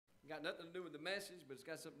got nothing to do with the message, but it's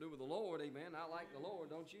got something to do with the Lord, amen. I like the Lord,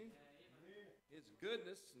 don't you? His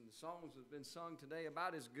goodness, and the songs have been sung today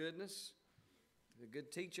about His goodness. The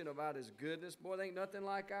good teaching about His goodness. Boy, there ain't nothing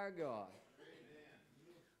like our God.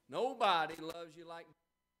 Nobody loves you like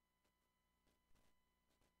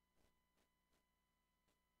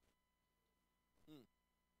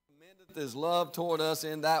His love toward us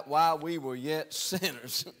in that while we were yet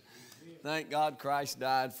sinners. Thank God Christ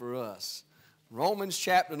died for us. Romans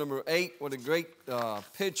chapter number 8, what a great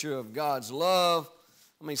picture of God's love.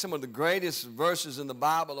 I mean, some of the greatest verses in the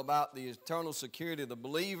Bible about the eternal security of the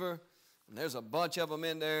believer. And there's a bunch of them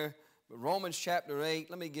in there. But Romans chapter 8,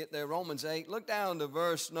 let me get there. Romans 8, look down to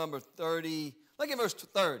verse number 30. Look at verse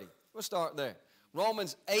 30. We'll start there.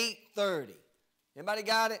 Romans 8:30. Anybody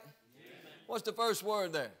got it? Amen. What's the first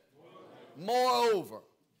word there? Moreover.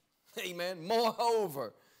 Amen.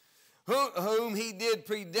 Moreover. Whom He did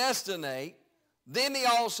predestinate, them He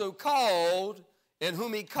also called, and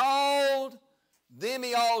whom He called, them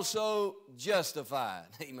He also justified.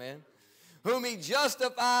 Amen. Whom He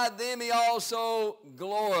justified, them He also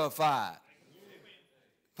glorified.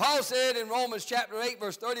 Paul said in Romans chapter 8,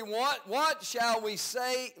 verse 31, what shall we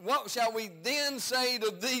then say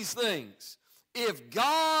to these things? If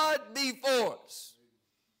God be for us,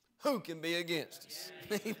 who can be against us?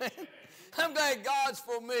 Amen. I'm glad God's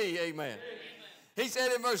for me. Amen. He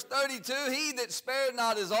said in verse 32, He that spared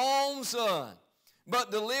not His own Son,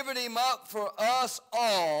 but delivered Him up for us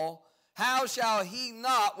all, how shall He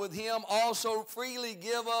not with Him also freely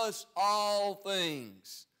give us all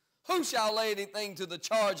things? Who shall lay anything to the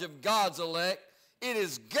charge of God's elect? It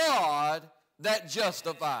is God that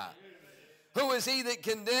justifieth. Who is he that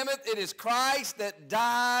condemneth? It is Christ that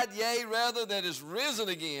died, yea, rather that is risen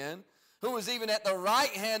again, who is even at the right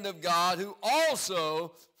hand of God, who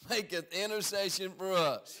also maketh intercession for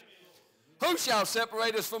us. Who shall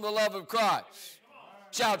separate us from the love of Christ?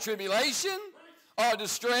 Shall tribulation, or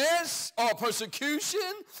distress, or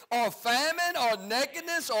persecution, or famine, or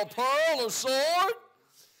nakedness, or peril, or sword?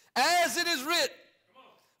 As it is written,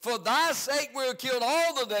 for thy sake we are killed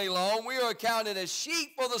all the day long. We are accounted as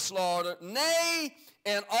sheep for the slaughter. Nay,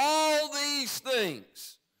 in all these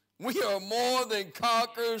things, we are more than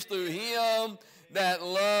conquerors through Him that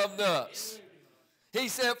loved us. He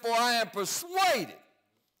said, for I am persuaded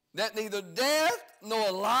that neither death,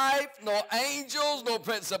 nor life, nor angels, nor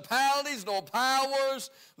principalities, nor powers,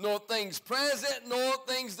 nor things present, nor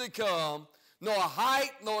things to come, nor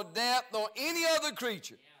height, nor depth, nor any other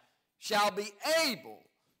creature shall be able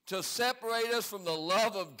to separate us from the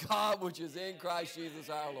love of God which is in Christ Jesus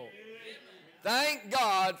our Lord. Thank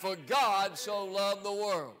God, for God so loved the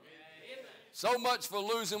world. So much for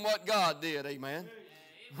losing what God did, amen.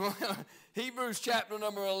 Hebrews chapter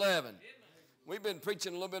number 11. We've been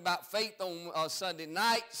preaching a little bit about faith on Sunday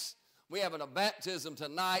nights. We're having a baptism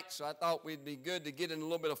tonight, so I thought we'd be good to get in a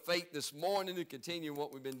little bit of faith this morning to continue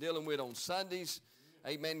what we've been dealing with on Sundays.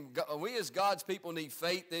 Amen. We as God's people need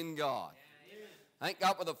faith in God. Thank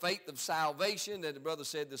God for the faith of salvation that the brother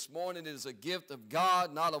said this morning. It is a gift of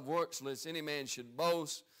God, not of works, lest any man should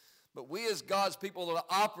boast. But we as God's people that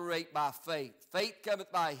operate by faith. Faith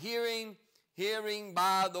cometh by hearing, hearing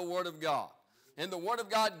by the Word of God. And the Word of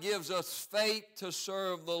God gives us faith to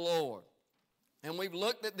serve the Lord. And we've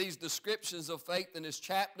looked at these descriptions of faith in this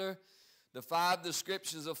chapter. The 5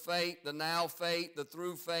 descriptions of faith, the now faith, the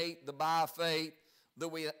through faith, the by faith, the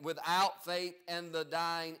without faith, and the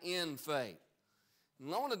dying in faith.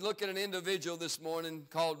 And I want to look at an individual this morning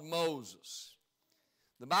called Moses.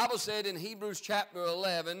 The Bible said in Hebrews chapter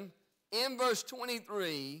 11, in verse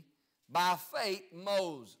 23, by faith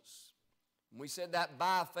Moses. And we said that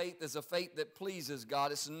by faith is a faith that pleases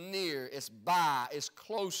God. It's near, it's by, it's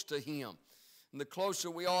close to Him. And the closer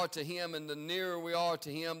we are to Him and the nearer we are to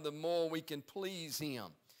Him, the more we can please Him.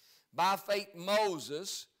 By faith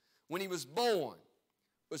Moses, when he was born,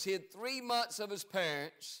 was hid 3 months of his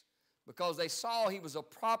parents because they saw he was a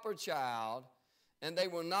proper child and they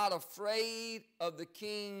were not afraid of the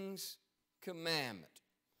king's commandment.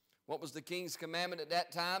 What was the king's commandment at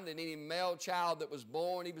that time? That any male child that was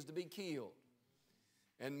born, he was to be killed.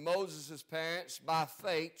 And Moses' parents, by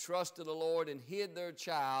faith, trusted the Lord and hid their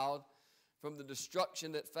child from the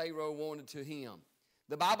destruction that Pharaoh wanted to him.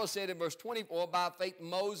 The Bible said in verse 24, by faith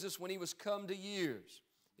Moses, when he was come to years.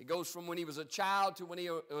 It goes from when he was a child to when he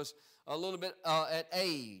was a little bit at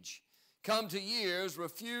age. Come to years,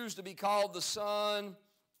 refused to be called the son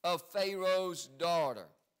of Pharaoh's daughter,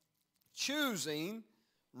 choosing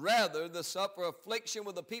rather to suffer affliction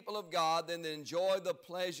with the people of God than to enjoy the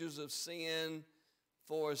pleasures of sin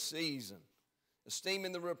for a season,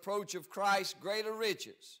 esteeming the reproach of Christ greater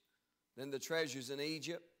riches than the treasures in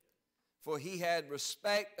Egypt, for he had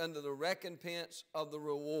respect unto the recompense of the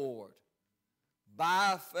reward.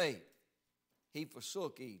 By faith he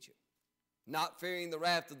forsook Egypt, not fearing the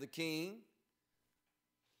wrath of the king,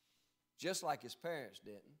 just like his parents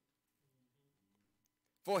didn't.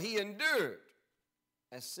 For he endured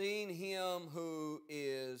as seeing him who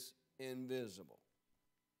is invisible.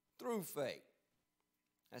 Through faith.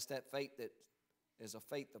 That's that faith that is a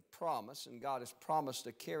faith of promise, and God has promised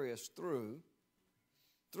to carry us through.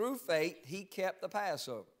 Through faith, he kept the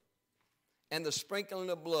Passover and the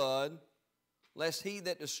sprinkling of blood, lest he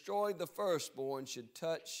that destroyed the firstborn should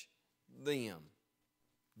touch them.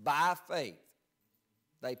 By faith,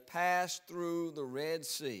 they passed through the Red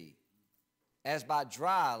Sea as by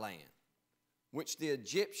dry land, which the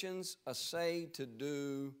Egyptians essayed to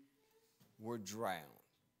do were drowned.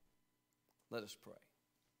 Let us pray.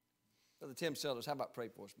 Brother Tim Sellers, how about pray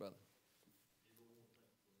for us, brother?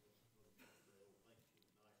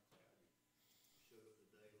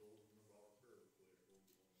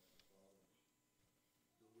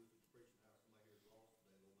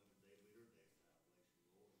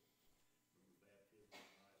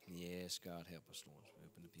 Yes, God help us, Lord.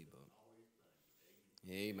 Open the pew book.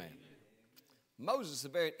 Amen. Moses is a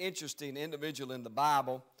very interesting individual in the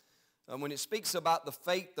Bible. When it speaks about the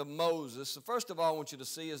faith of Moses, the first of all I want you to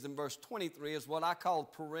see is in verse 23 is what I call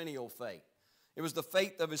perennial faith. It was the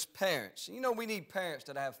faith of his parents. You know, we need parents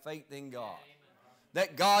that have faith in God.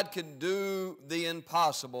 That God can do the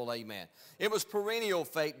impossible, amen. It was perennial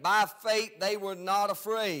faith. By faith they were not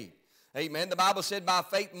afraid. Amen. The Bible said by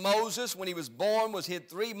faith Moses, when he was born, was hid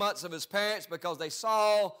 3 months of his parents because they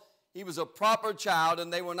saw he was a proper child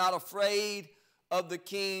and they were not afraid of the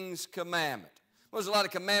king's commandment. There's a lot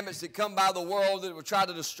of commandments that come by the world that will try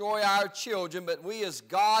to destroy our children, but we as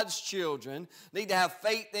God's children need to have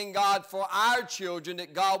faith in God for our children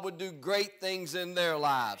that God would do great things in their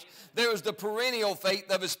lives. There is the perennial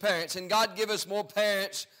faith of his parents, and God give us more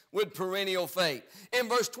parents with perennial faith. In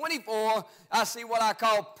verse 24, I see what I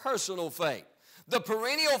call personal faith. The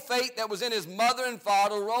perennial faith that was in his mother and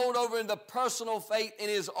father rolled over into personal faith in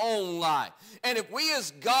his own life. And if we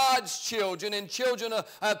as God's children and children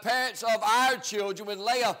of parents of our children would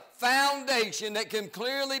lay a foundation that can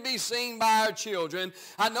clearly be seen by our children.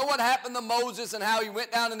 I know what happened to Moses and how he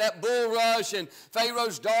went down in that bulrush and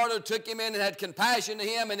Pharaoh's daughter took him in and had compassion to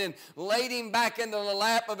him and then laid him back into the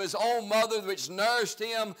lap of his own mother, which nursed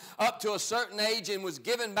him up to a certain age and was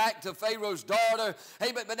given back to Pharaoh's daughter.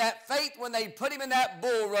 Hey, but that faith when they put him in that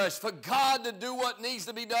bulrush for God to do what needs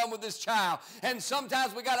to be done with this child. And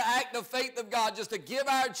sometimes we got to act the faith of God just to give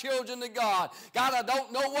our children to God. God, I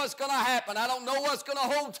don't know what's going to happen. I don't know what's going to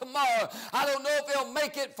hold tomorrow. I don't know if he'll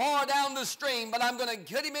make it far down the stream, but I'm going to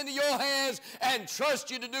get him into your hands and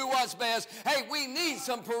trust you to do what's best. Hey, we need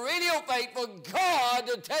some perennial faith for God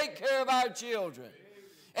to take care of our children.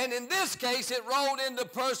 And in this case, it rolled into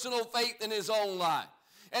personal faith in his own life.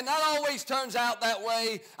 And not always turns out that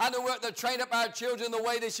way. I know we have to train up our children the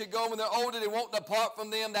way they should go when they're older. They won't depart from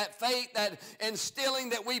them. That faith, that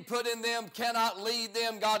instilling that we put in them cannot lead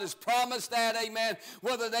them. God has promised that, amen.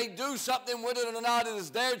 Whether they do something with it or not, it is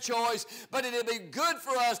their choice. But it would be good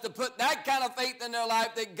for us to put that kind of faith in their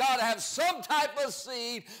life that God have some type of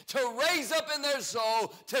seed to raise up in their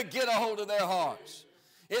soul to get a hold of their hearts.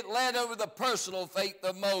 It led over the personal faith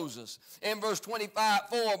of Moses. In verse 25,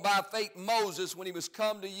 by faith Moses, when he was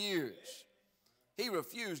come to years, he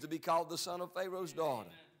refused to be called the son of Pharaoh's daughter.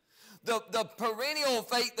 The perennial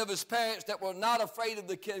faith of his parents that were not afraid of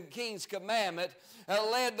the king's commandment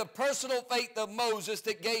led the personal faith of Moses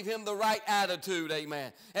that gave him the right attitude,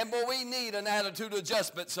 amen. And boy, we need an attitude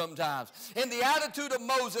adjustment sometimes. In the attitude of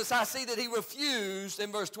Moses, I see that he refused,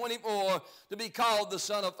 in verse 24, to be called the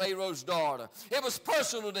son of Pharaoh's daughter. It was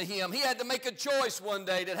personal to him. He had to make a choice one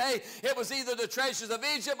day that, hey, it was either the treasures of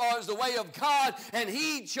Egypt or it was the way of God, and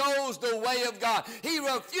he chose the way of God. He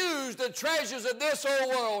refused the treasures of this old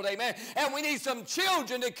world, amen. And we need some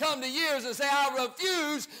children to come to years and say, I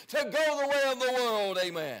refuse to go the way of the world,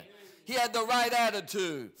 amen. He had the right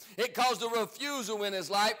attitude. It caused a refusal in his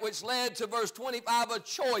life, which led to verse 25, a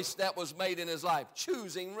choice that was made in his life,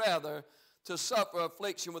 choosing rather to suffer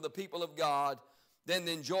affliction with the people of God than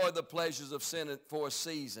to enjoy the pleasures of sin for a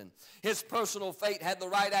season. His personal faith had the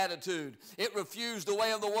right attitude. It refused the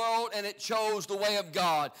way of the world and it chose the way of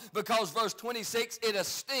God. Because verse 26, it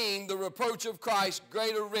esteemed the reproach of Christ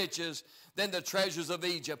greater riches than the treasures of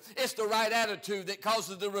Egypt. It's the right attitude that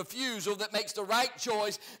causes the refusal, that makes the right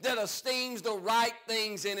choice, that esteems the right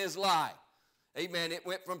things in his life. Amen. It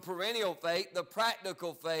went from perennial faith, the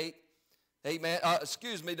practical faith, amen,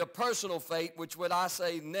 the personal faith, which what I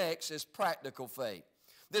say next is practical faith.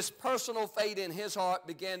 this personal faith in his heart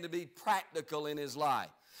began to be practical in his life.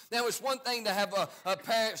 Now, it's one thing to have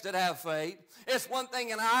parents that have faith. It's one thing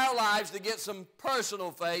in our lives to get some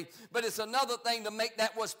personal faith, but it's another thing to make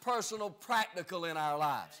that what's personal practical in our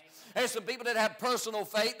lives. There's some people that have personal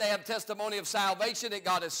faith. They have testimony of salvation, that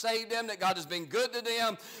God has saved them, that God has been good to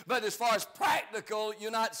them. But as far as practical, you're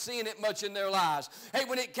not seeing it much in their lives. Hey,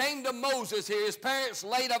 when it came to Moses here, his parents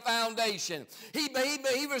laid a foundation. He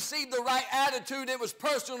received the right attitude. It was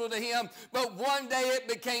personal to him, but one day it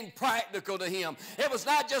became practical to him. It was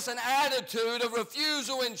not just an attitude of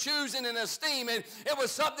refusal and choosing and esteeming. It was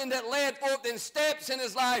something that led forth in steps in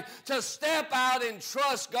his life to step out and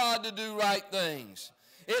trust God to do right things.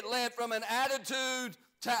 It led from an attitude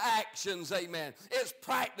to actions, amen. It's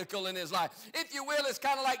practical in his life. If you will, it's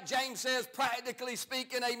kind of like James says, practically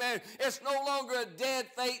speaking, amen. It's no longer a dead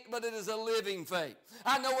faith, but it is a living faith.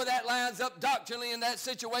 I know where that lines up doctrinally in that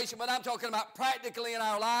situation, but I'm talking about practically in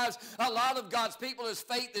our lives. A lot of God's people, his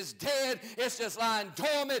faith is dead. It's just lying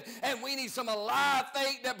dormant, and we need some alive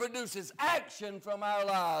faith that produces action from our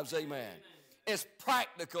lives, amen. It's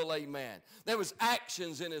practical, amen. There was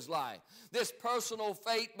actions in his life. This personal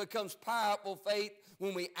faith becomes powerful faith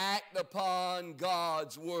when we act upon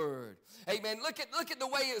God's word. Amen. Look at the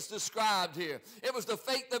way it's described here. It was the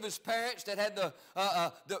faith of his parents that had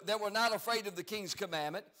that were not afraid of the king's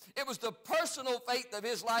commandment. It was the personal faith of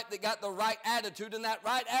his life that got the right attitude, and that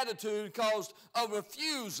right attitude caused a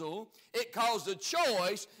refusal, it caused a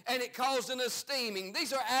choice, and it caused an esteeming.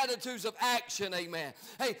 These are attitudes of action, amen.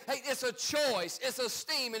 Hey, it's a choice, it's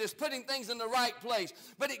esteem, and it's putting things in the right place.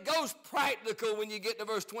 But it goes practical when you get to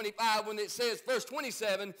verse 25, when it says, verse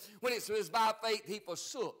 27, when it says, by faith he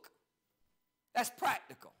forsook. That's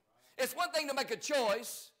practical. It's one thing to make a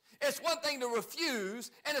choice. It's one thing to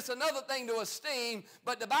refuse, and it's another thing to esteem,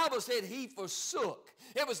 but the Bible said he forsook.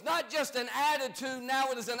 It was not just an attitude,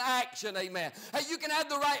 now it is an action, amen. Hey, you can have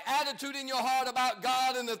the right attitude in your heart about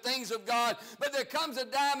God and the things of God, but there comes a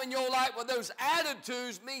time in your life where those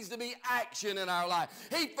attitudes means to be action in our life.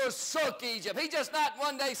 He forsook Egypt. He just not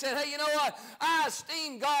one day said, hey, you know what? I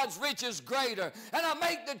esteem God's riches greater, and I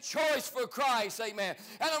make the choice for Christ, amen.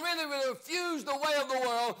 And I really refuse the way of the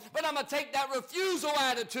world, but I'm going to take that refusal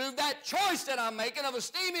attitude, that choice that I'm making of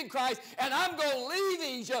esteeming Christ, and I'm going to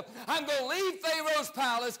leave Egypt. I'm going to leave Pharaoh's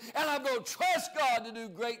palace, and I'm going to trust God to do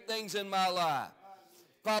great things in my life.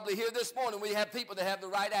 Probably here this morning we have people that have the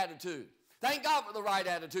right attitude. Thank God for the right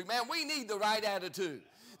attitude. Man, we need the right attitude.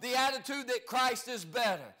 The attitude that Christ is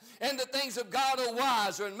better and the things of God are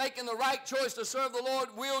wiser, and making the right choice to serve the Lord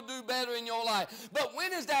will do better in your life. But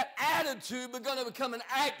when is that attitude going to become an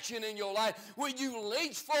action in your life where you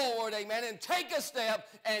reach forward, amen, and take a step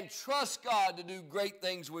and trust God to do great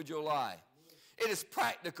things with your life? It is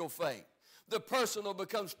practical faith. The personal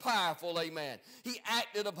becomes powerful, amen. He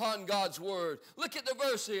acted upon God's word. Look at the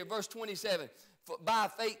verse here, verse 27. By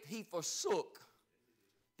faith he forsook.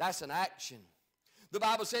 That's an action. The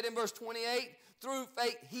Bible said in verse 28, through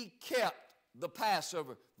faith he kept the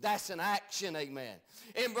Passover. That's an action, amen.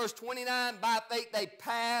 In verse 29, by faith they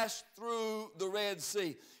passed through the Red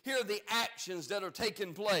Sea. Here are the actions that are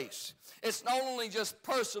taking place. It's not only just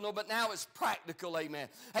personal, but now it's practical, amen.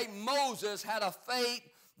 Hey, Moses had a faith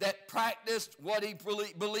that practiced what he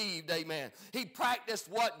believed, amen. He practiced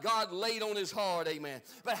what God laid on his heart, amen.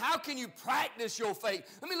 But how can you practice your faith?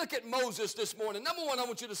 Let me look at Moses this morning. Number one, I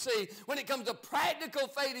want you to see, when it comes to practical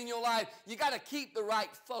faith in your life, you got to keep the right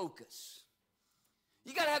focus.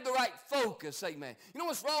 You got to have the right focus, amen. You know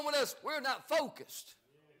what's wrong with us? We're not focused.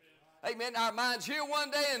 Amen. Our mind's here one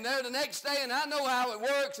day and there the next day, and I know how it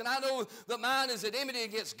works, and I know the mind is at enmity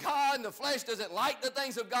against God, and the flesh doesn't like the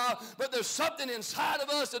things of God, but there's something inside of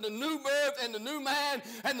us, and the new birth and the new man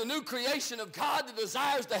and the new creation of God that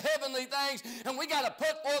desires the heavenly things, and we got to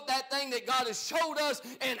put forth that thing that God has showed us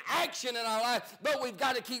in action in our life, but we've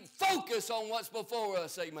got to keep focus on what's before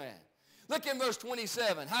us, amen. Look in verse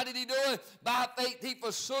 27. How did he do it? By faith he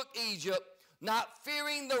forsook Egypt, not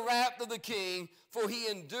fearing the wrath of the king, for he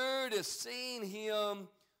endured as seeing him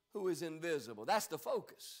who is invisible. That's the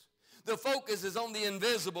focus. The focus is on the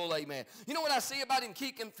invisible, amen. You know what I see about him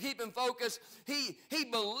keeping focus? He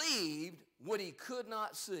believed what he could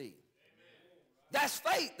not see. That's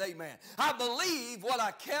faith, amen. I believe what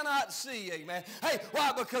I cannot see, amen. Hey,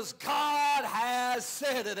 why? Because God has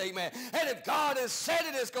said it, amen. And if God has said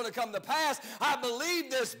it, it's going to come to pass. I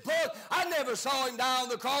believe this book. I never saw him die on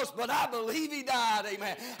the cross, but I believe he died,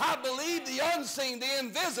 amen. I believe the unseen, the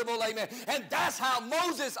invisible, amen. And that's how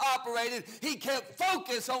Moses operated. He kept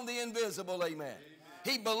focus on the invisible, amen.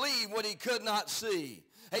 He believed what he could not see.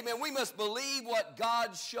 Amen. We must believe what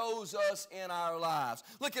God shows us in our lives.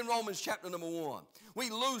 Look in Romans chapter number 1. We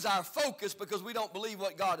lose our focus because we don't believe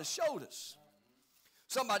what God has showed us.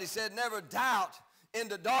 Somebody said, never doubt in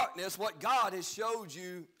the darkness what God has showed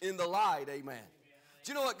you in the light. Amen.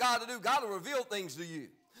 Do you know what God will do? God will reveal things to you.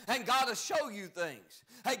 And God will show you things.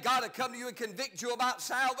 Hey, God will come to you and convict you about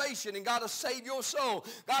salvation, and God will save your soul.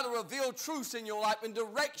 God will reveal truths in your life and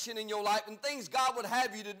direction in your life and things God would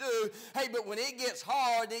have you to do. Hey, but when it gets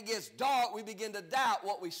hard, it gets dark, we begin to doubt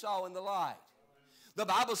what we saw in the light. The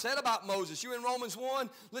Bible said about Moses, you in Romans 1,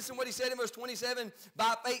 listen what he said in verse 27,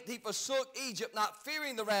 by faith he forsook Egypt, not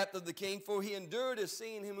fearing the wrath of the king, for he endured as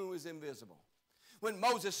seeing him who is invisible. When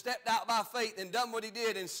Moses stepped out by faith and done what he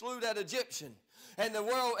did and slew that Egyptian, and the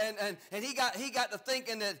world, and he got to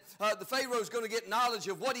thinking that the Pharaoh's going to get knowledge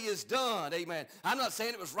of what he has done. Amen. I'm not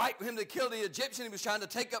saying it was right for him to kill the Egyptian. He was trying to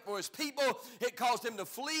take up for his people. It caused him to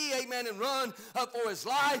flee, amen, and run for his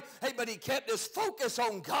life. Hey, but he kept his focus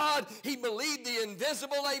on God. He believed the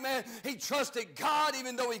invisible, amen. He trusted God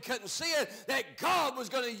even though he couldn't see it, that God was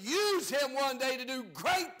going to use him one day to do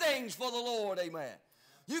great things for the Lord, amen.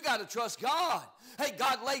 You got to trust God. Hey,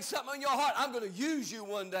 God laid something on your heart. I'm going to use you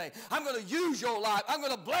one day. I'm going to use your life. I'm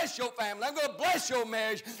going to bless your family. I'm going to bless your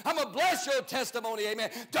marriage. I'm going to bless your testimony, amen.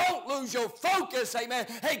 Don't lose your focus, amen.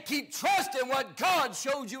 Hey, keep trusting what God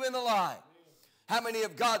showed you in the light. How many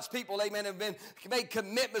of God's people, amen, have made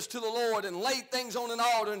commitments to the Lord and laid things on an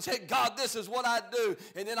altar and said, God, this is what I do,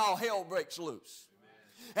 and then all hell breaks loose.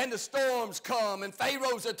 And the storms come, and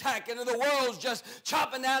Pharaoh's attacking, and the world's just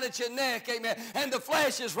chopping down at your neck, amen. And the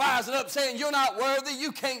flesh is rising up saying, you're not worthy,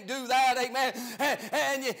 you can't do that, amen.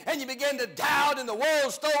 And you begin to doubt, and the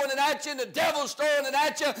world's throwing it at you, and the devil's throwing it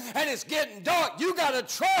at you, and it's getting dark. You got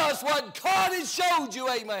to trust what God has showed you,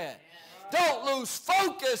 amen. Don't lose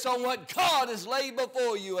focus on what God has laid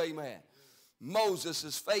before you, amen.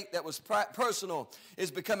 Moses' faith that was personal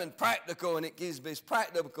is becoming practical, and it is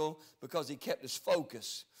practical because he kept his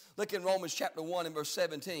focus. Look in Romans chapter 1 and verse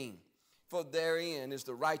 17. For therein is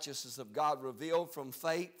the righteousness of God revealed from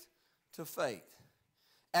faith to faith.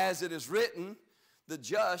 As it is written, the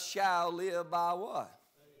just shall live by what?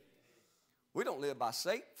 We don't live by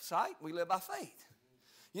sight, we live by faith.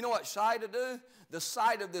 You know what sight to do? The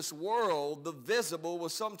sight of this world, the visible, will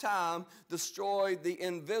sometime destroy the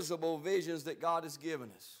invisible visions that God has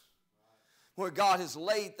given us. Where God has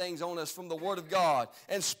laid things on us from the Word of God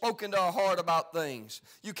and spoken to our heart about things.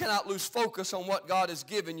 You cannot lose focus on what God has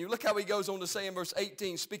given you. Look how he goes on to say in verse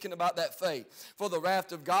 18, speaking about that faith. For the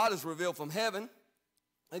wrath of God is revealed from heaven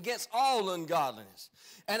against all ungodliness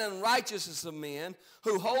and unrighteousness of men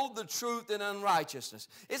who hold the truth in unrighteousness.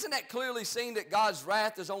 Isn't that clearly seen that God's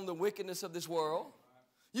wrath is on the wickedness of this world?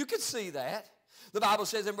 You can see that. The Bible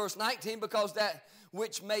says in verse 19, because that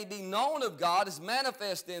which may be known of God is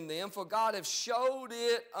manifest in them, for God hath showed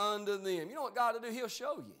it unto them. You know what God will do? He'll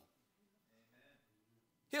show you.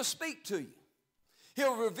 He'll speak to you.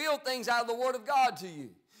 He'll reveal things out of the Word of God to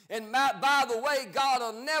you. And by the way, God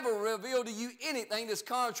will never reveal to you anything that's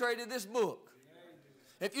contrary to this book.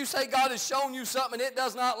 If you say God has shown you something and it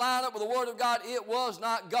does not line up with the Word of God, it was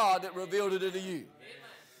not God that revealed it to you.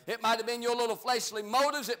 It might have been your little fleshly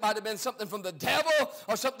motives. It might have been something from the devil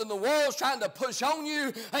or something the world's trying to push on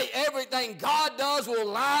you. Hey, everything God does will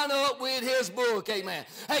line up with his book. Amen.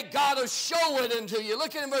 Hey, God will show it unto you.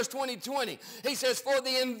 Look at in verse 20. He says, for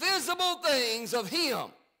the invisible things of him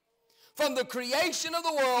from the creation of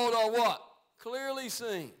the world are what? Clearly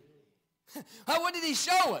seen. What did he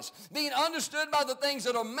show us? Being understood by the things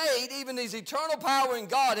that are made, even his eternal power in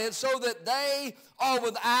Godhead, so that they are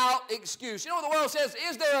without excuse. You know what the world says?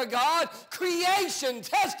 Is there a God? Creation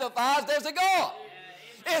testifies there's a God.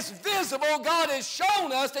 It's visible. God has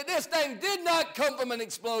shown us that this thing did not come from an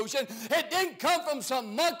explosion. It didn't come from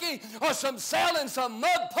some monkey or some cell in some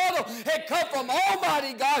mud puddle. It come from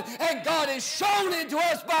Almighty God, and God has shown it to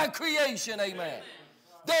us by creation. Amen.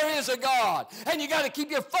 There is a God. And you got to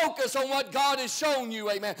keep your focus on what God has shown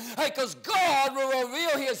you, amen. Because God will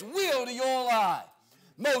reveal his will to your life.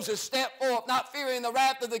 Moses stepped forth, not fearing the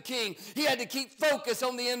wrath of the king. He had to keep focus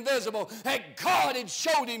on the invisible. And God had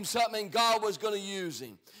showed him something, and God was going to use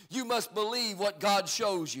him. You must believe what God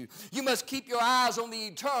shows you. You must keep your eyes on the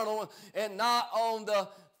eternal and not on the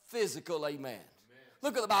physical, amen.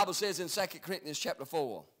 Look what the Bible says in 2 Corinthians chapter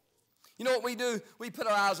 4. You know what we do? We put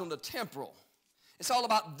our eyes on the temporal. It's all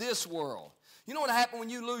about this world. You know what happens when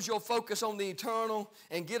you lose your focus on the eternal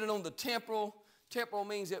and get it on the temporal? Temporal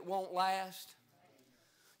means it won't last.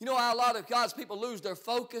 You know how a lot of God's people lose their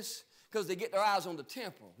focus? Because they get their eyes on the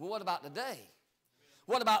temporal. Well, what about today?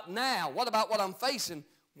 What about now? What about what I'm facing?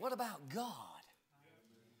 What about God?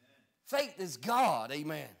 Faith is God,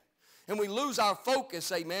 amen. And we lose our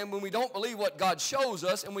focus, amen, when we don't believe what God shows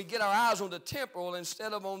us and we get our eyes on the temporal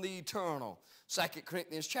instead of on the eternal. 2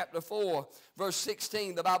 Corinthians chapter 4, verse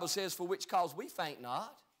 16, the Bible says, for which cause we faint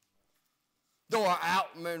not. Though our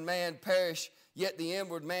outward man perish, yet the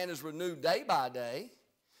inward man is renewed day by day.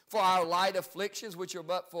 For our light afflictions, which are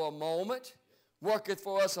but for a moment, worketh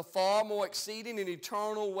for us a far more exceeding and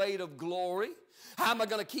eternal weight of glory. How am I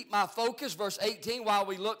going to keep my focus? Verse 18, while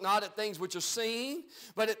we look not at things which are seen,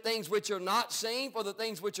 but at things which are not seen. For the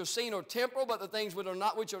things which are seen are temporal, but the things which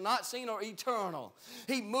are not seen are eternal.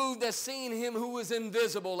 He moved as seeing him who was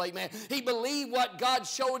invisible, amen. He believed what God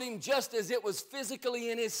showed him just as it was physically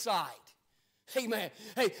in his sight. Amen.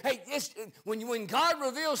 Hey, when God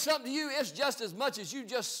reveals something to you, it's just as much as you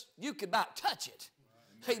could about touch it.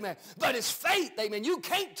 Amen. But it's faith, amen. You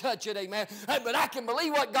can't touch it, amen. But I can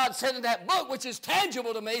believe what God said in that book, which is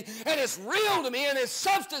tangible to me, and it's real to me, and it's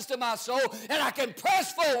substance to my soul, and I can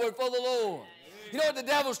press forward for the Lord. You know what the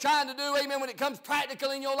devil's trying to do, amen, when it comes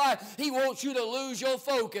practical in your life? He wants you to lose your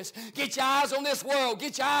focus. Get your eyes on this world.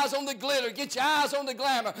 Get your eyes on the glitter. Get your eyes on the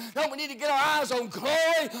glamour. No, we need to get our eyes on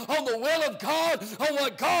glory, on the will of God, on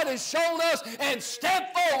what God has shown us, and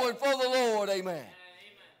step forward for the Lord, amen.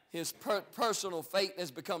 His personal faith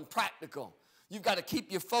has become practical. You've got to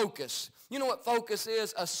keep your focus. You know what focus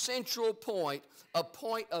is? A central point, a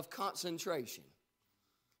point of concentration.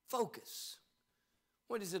 Focus.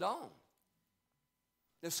 What is it on?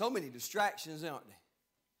 There's so many distractions, aren't there?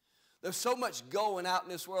 There's so much going out in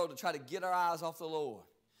this world to try to get our eyes off the Lord.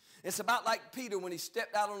 It's about like Peter when he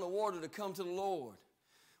stepped out on the water to come to the Lord.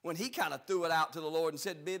 When he kind of threw it out to the Lord and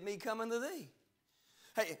said, bid me come unto thee.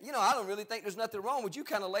 Hey, you know, I don't really think there's nothing wrong with you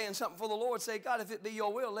kind of laying something for the Lord. Say, God, if it be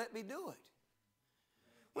your will, let me do it.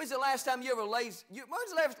 When's the last time you ever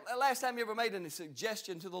made any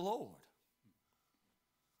suggestion to the Lord?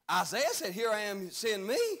 Isaiah said, here I am, send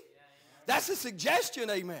me. That's a suggestion,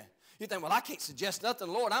 amen. You think, well, I can't suggest nothing,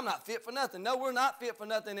 Lord. I'm not fit for nothing. No, we're not fit for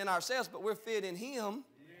nothing in ourselves, but we're fit in him.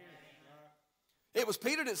 It was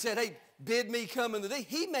Peter that said, hey, bid me come unto thee.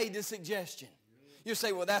 He made the suggestion. You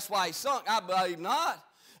say, well, that's why he sunk. I believe not.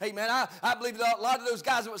 Hey, man, I believe that a lot of those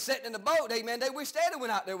guys that were sitting in the boat, hey, man, they wished they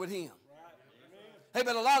went out there with him. Hey,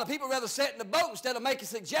 but a lot of people rather sit in the boat instead of making a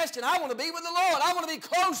suggestion. I want to be with the Lord. I want to be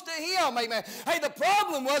close to him, amen. Hey, the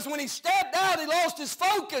problem was when he stepped out, he lost his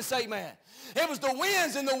focus, amen. It was the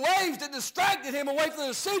winds and the waves that distracted him away from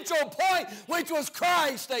the central point, which was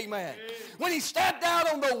Christ, amen. When he stepped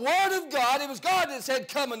out on the word of God, it was God that said,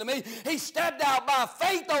 come unto me. He stepped out by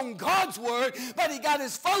faith on God's word, but he got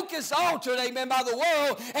his focus altered, amen, by the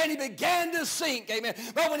world, and he began to sink, amen.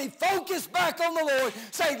 But when he focused back on the Lord,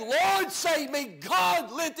 say, Lord, save me,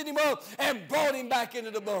 God lifted him up and brought him back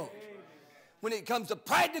into the boat. When it comes to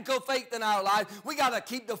practical faith in our life, we got to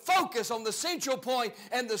keep the focus on the central point,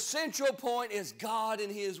 and the central point is God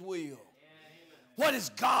and his will. What does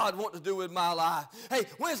God want to do with my life? Hey,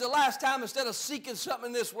 when's the last time instead of seeking something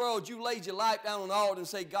in this world, you laid your life down on the altar and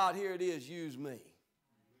say, God, here it is, use me.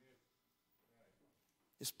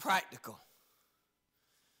 It's practical.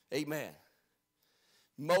 Amen.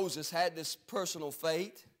 Moses had this personal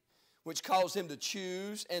faith, which caused him to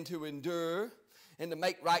choose and to endure and to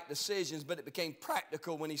make right decisions, but it became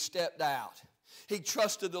practical when he stepped out. He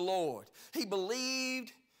trusted the Lord. He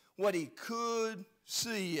believed what he could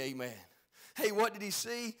see, amen. Hey, what did he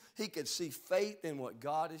see? He could see faith in what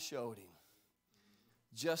God has showed him,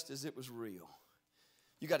 just as it was real.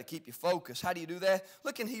 You got to keep your focus. How do you do that?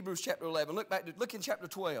 Look in Hebrews chapter 11. Look in chapter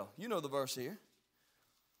 12. You know the verse here.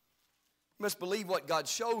 You must believe what God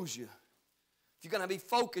shows you. If you're going to be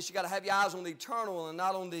focused, you got to have your eyes on the eternal and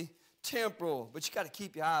not on the temporal, but you got to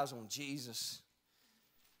keep your eyes on Jesus.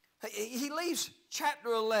 He leaves chapter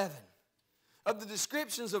 11 of the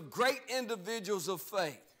descriptions of great individuals of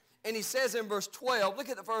faith. And he says in verse 12, look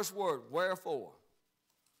at the first word, wherefore.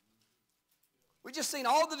 We just seen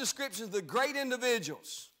all the descriptions of the great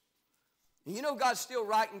individuals. And you know God's still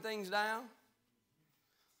writing things down?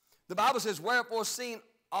 The Bible says, wherefore seeing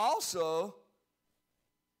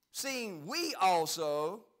we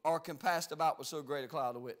also are compassed about with so great a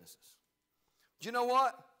cloud of witnesses. Do you know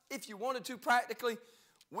what? If you wanted to practically,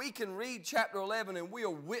 we can read chapter 11 and we are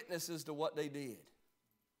witnesses to what they did.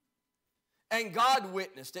 And God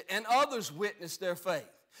witnessed it, and others witnessed their faith.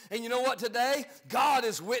 And you know what today? God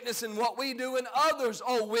is witnessing what we do, and others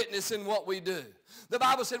are witnessing what we do. The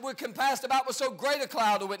Bible said we're compassed about with so great a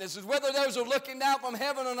cloud of witnesses. Whether those are looking down from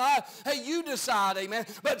heaven or not, hey, you decide, amen.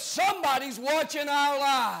 But somebody's watching our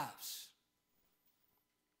lives.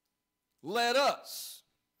 Let us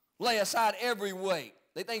lay aside every weight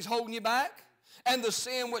that thing's holding you back, and the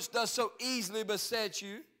sin which does so easily beset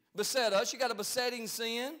you. beset us. You got a besetting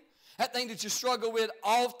sin. That thing that you struggle with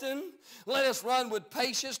often. Let us run with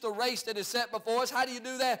patience the race that is set before us. How do you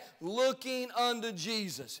do that? Looking unto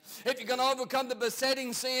Jesus. If you're going to overcome the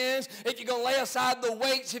besetting sins, if you're going to lay aside the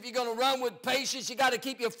weights, if you're going to run with patience, you got to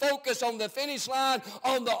keep your focus on the finish line,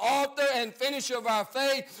 on the author and finisher of our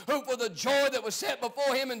faith, who for the joy that was set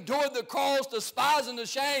before him endured the cross, despising the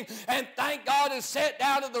shame, and thank God is set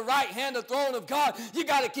down at the right hand of the throne of God. You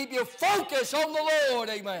got to keep your focus on the Lord.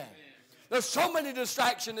 Amen. There's so many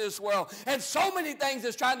distractions in this world and so many things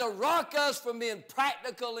that's trying to rock us from being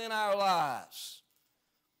practical in our lives.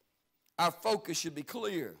 Our focus should be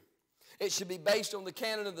clear. It should be based on the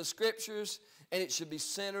canon of the Scriptures, and it should be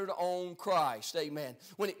centered on Christ. Amen.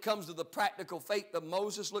 When it comes to the practical faith of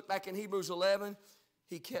Moses, look back in Hebrews 11,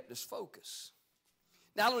 he kept his focus.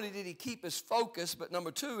 Not only did he keep his focus, but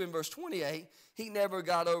number 2, in verse 28, he never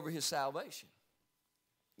got over his salvation.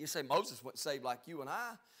 You say Moses wasn't saved like you and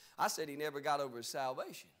I. I said he never got over his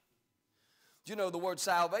salvation. Do you know the word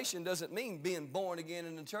salvation doesn't mean being born again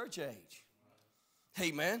in the church age?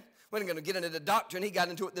 Amen. We're not going to get into the doctrine. He got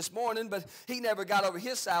into it this morning, but he never got over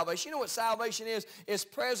his salvation. You know what salvation is? It's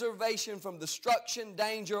preservation from destruction,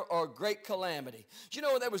 danger, or great calamity. Do you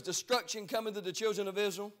know there was destruction coming to the children of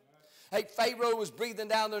Israel? Hey, Pharaoh was breathing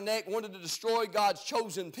down their neck, wanted to destroy God's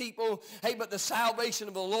chosen people. Hey, but the salvation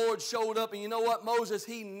of the Lord showed up. And you know what, Moses?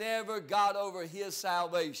 He never got over his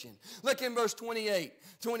salvation. Look in verse 28.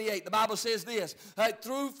 The Bible says this.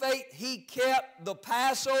 Through faith he kept the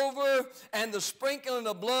Passover and the sprinkling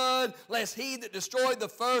of blood, lest he that destroyed the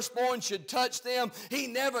firstborn should touch them. He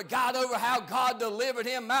never got over how God delivered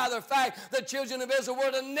him. Matter of fact, the children of Israel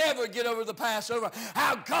were to never get over the Passover.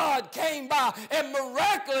 How God came by and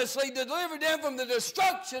miraculously delivered them from the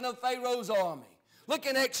destruction of Pharaoh's army. Look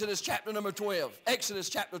in Exodus chapter number 12. Exodus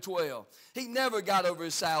chapter 12. He never got over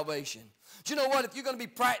his salvation. Do you know what? If you're going to be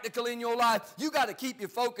practical in your life, you got to keep your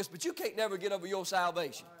focus, but you can't never get over your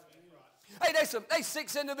salvation. Hey, there's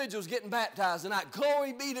 6 individuals getting baptized tonight.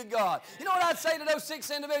 Glory be to God. You know what I'd say to those 6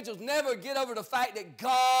 individuals? Never get over the fact that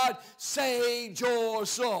God saved your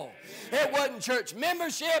soul. It wasn't church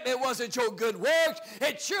membership. It wasn't your good works.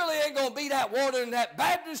 It surely ain't going to be that water in that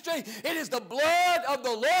baptistry. It is the blood of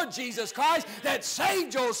the Lord Jesus Christ that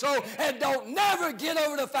saved your soul. And don't never get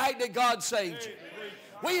over the fact that God saved you.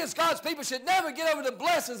 We as God's people should never get over the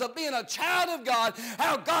blessings of being a child of God,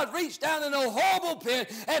 how God reached down in a horrible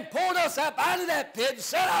pit and pulled us up out of that pit,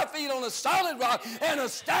 set our feet on a solid rock, and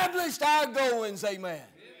established our goings. Amen.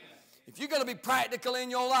 If you're going to be practical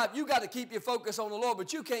in your life, you got to keep your focus on the Lord,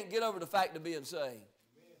 but you can't get over the fact of being saved.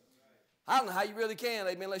 I don't know how you really can,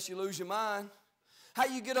 amen, unless you lose your mind. How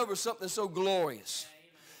you get over something so glorious?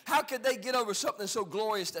 How could they get over something so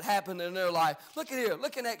glorious that happened in their life? Look at here.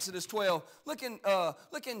 Look in Exodus 12. Look in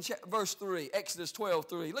verse 3. Exodus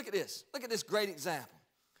 12:3. Look at this. Look at this great example.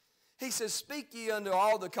 He says, speak ye unto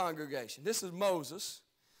all the congregation. This is Moses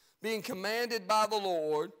being commanded by the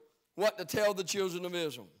Lord what to tell the children of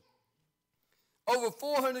Israel. Over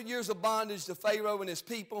 400 years of bondage to Pharaoh and his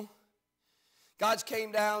people. God's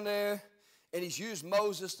came down there and he's used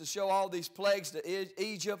Moses to show all these plagues to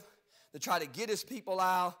Egypt, to try to get his people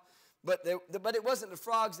out. But it wasn't the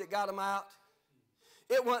frogs that got them out.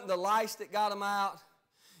 It wasn't the lice that got them out.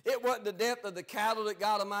 It wasn't the death of the cattle that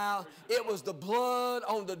got them out. It was the blood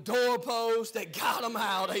on the doorpost that got them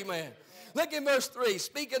out. Amen. Look in verse 3.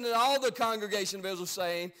 Speaking to all the congregation of Israel,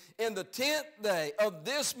 saying, in the 10th day of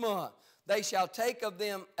this month, they shall take of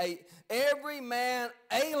them every man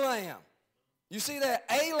a lamb. You see that?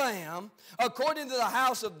 A lamb, according to the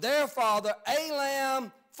house of their father, a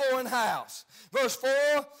lamb for an house. Verse 4,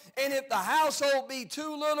 and if the household be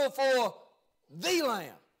too little for the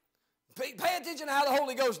lamb. Pay attention to how the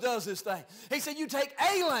Holy Ghost does this thing. He said, you take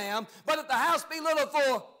a lamb, but if the house be little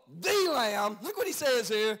for the lamb, look what he says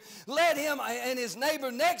here, let him and his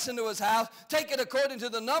neighbor next unto his house take it according to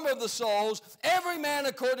the number of the souls. Every man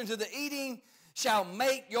according to the eating shall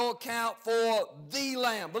make your count for the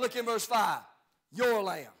lamb. But look in verse 5, your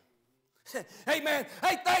lamb. Amen.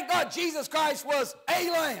 Hey, thank God Jesus Christ was a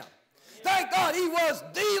lamb. Thank God he was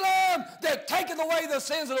the lamb that taketh away the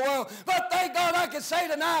sins of the world. But thank God I can say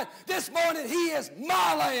tonight, this morning, he is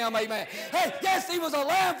my lamb. Amen. Hey, yes, he was a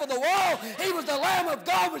lamb for the world. He was the lamb of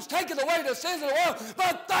God which taketh away the sins of the world.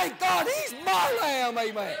 But thank God he's my lamb.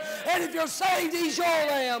 Amen. And if you're saved, he's your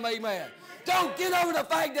lamb. Amen. Don't get over the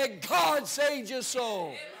fact that God saved your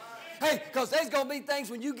soul. Hey, because there's going to be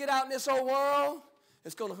things when you get out in this old world,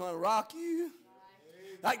 it's going to rock you.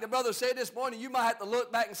 Like the brother said this morning, you might have to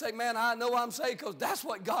look back and say, man, I know I'm saved because that's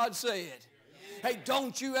what God said. Hey,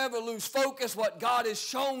 don't you ever lose focus what God has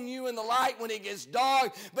shown you in the light when it gets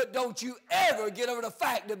dark, but don't you ever get over the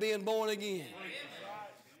fact of being born again.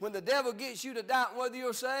 When the devil gets you to doubt whether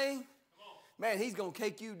you're saved, man, he's going to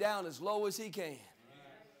take you down as low as he can.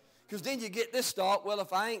 Because then you get this thought, well,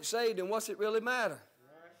 if I ain't saved, then what's it really matter?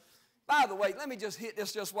 By the way, let me just hit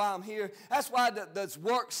this just while I'm here. That's why the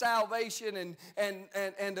work salvation and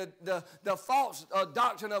the false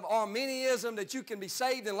doctrine of Arminianism that you can be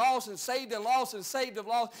saved and lost and saved and lost and saved and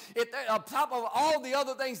lost. On top of all the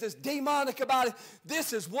other things that's demonic about it,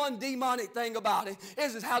 this is one demonic thing about it.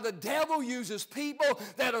 This is how the devil uses people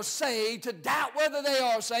that are saved to doubt whether they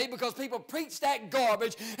are saved because people preach that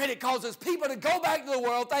garbage and it causes people to go back to the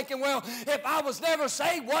world thinking, well, if I was never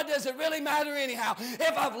saved, what does it really matter anyhow?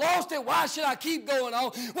 If I've lost it, why should I keep going on?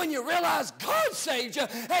 When you realize God saved you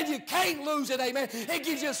and you can't lose it, amen, it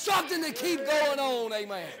gives you something to keep going on,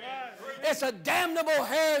 amen. It's a damnable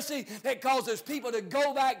heresy that causes people to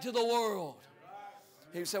go back to the world.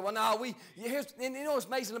 He said, well, no, and you know what's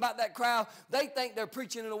amazing about that crowd? They think they're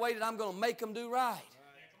preaching in a way that I'm going to make them do right.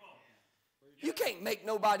 You can't make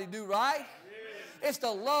nobody do right. It's the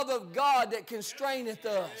love of God that constraineth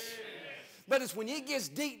us. But it's when it gets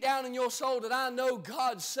deep down in your soul that I know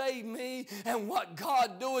God saved me and what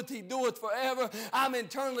God doeth, he doeth forever. I'm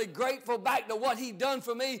eternally grateful back to what he done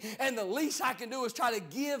for me, and the least I can do is try to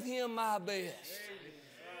give him my best.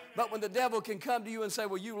 But when the devil can come to you and say,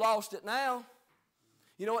 well, you lost it now,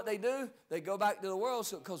 you know what they do? They go back to the world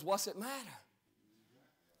because what's it matter?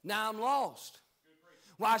 Now I'm lost.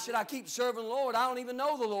 Why should I keep serving the Lord? I don't even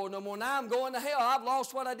know the Lord no more. Now I'm going to hell. I've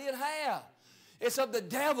lost what I did have. It's of the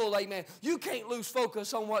devil, amen. You can't lose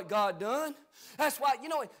focus on what God done. That's why, you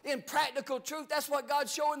know, in practical truth, that's what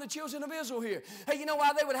God's showing the children of Israel here. Hey, you know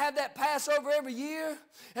why they would have that Passover every year?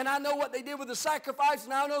 And I know what they did with the sacrifice,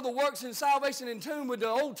 and I know the works in salvation in tune with the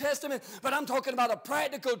Old Testament, but I'm talking about a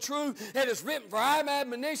practical truth that is written for our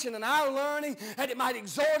admonition and our learning, and it might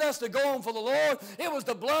exhort us to go on for the Lord. It was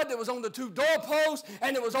the blood that was on the two doorposts,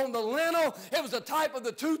 and it was on the lintel. It was the type of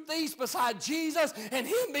the two thieves beside Jesus, and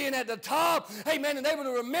him being at the top. Amen. And they were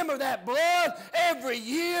to remember that blood every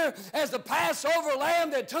year as the Passover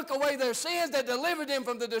lamb that took away their sins, that delivered them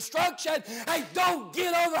from the destruction. Hey, don't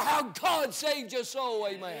get over how God saved your soul.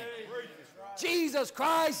 Amen. Jesus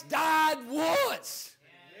Christ died once.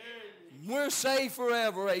 We're saved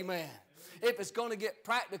forever. Amen. If it's going to get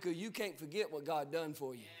practical, you can't forget what God done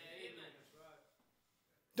for you.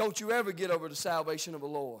 Don't you ever get over the salvation of the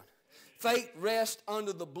Lord. Faith rests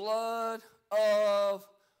under the blood of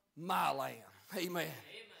my lamb. Amen.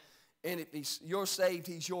 And if you're saved,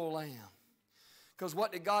 he's your lamb. Because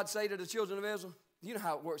what did God say to the children of Israel? You know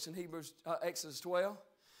how it works in Exodus 12.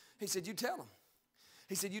 He said, you tell them.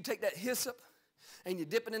 He said, you take that hyssop and you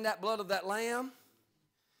dip it in that blood of that lamb,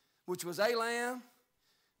 which was a lamb,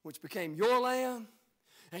 which became your lamb.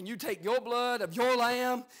 And you take your blood of your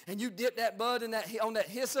lamb and you dip that blood in on that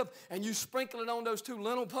hyssop and you sprinkle it on those two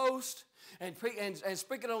lintel posts. And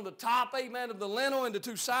sprinkle it on the top, amen, of the lintel and the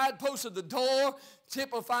two side posts of the door,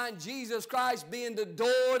 typifying Jesus Christ being the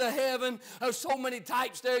door to heaven. There's so many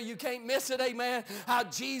types there, you can't miss it, amen. How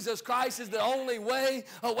Jesus Christ is the only way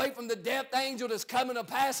away from the death angel that's coming or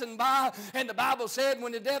passing by. And the Bible said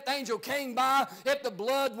when the death angel came by, if the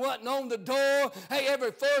blood wasn't on the door, hey,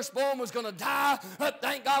 every firstborn was going to die. But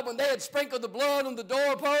thank God when they had sprinkled the blood on the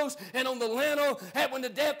doorpost and on the lintel, and when the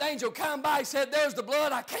death angel come by, he said, there's the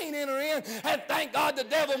blood, I can't enter in. And thank God the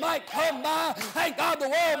devil might come by. Thank God the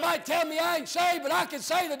world might tell me I ain't saved, but I can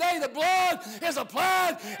say today the blood is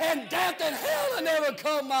applied and death and hell will never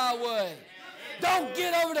come my way. Don't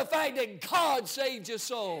get over the fact that God saved your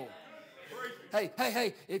soul.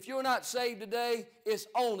 Hey, if you're not saved today, it's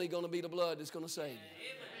only going to be the blood that's going to save you.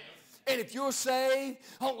 And if you're saved,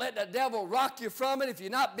 don't let the devil rock you from it. If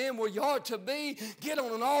you've not been where you ought to be, get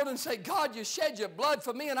on an altar and say, God, you shed your blood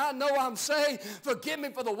for me, and I know I'm saved. Forgive me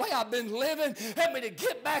for the way I've been living. Help me to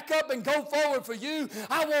get back up and go forward for you.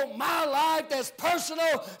 I want my life that's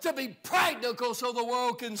personal to be practical so the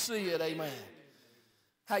world can see it. Amen.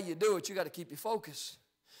 How you do it, you got to keep your focus.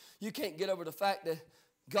 You can't get over the fact that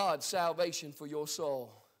God's salvation for your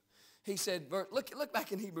soul. He said, look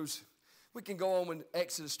back in Hebrews. We can go on with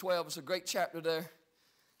Exodus 12. It's a great chapter there.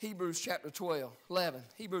 Hebrews chapter 11.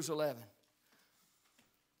 Hebrews 11.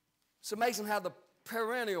 It's amazing how the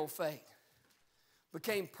perennial faith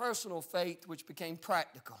became personal faith, which became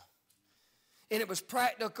practical. And it was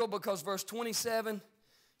practical because verse 27,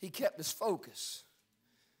 he kept his focus.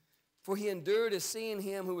 For he endured as seeing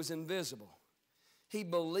him who was invisible. He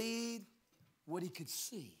believed what he could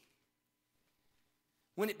see.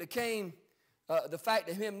 When it became the fact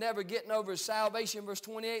of him never getting over his salvation, verse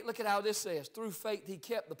 28, look at how this says. Through faith he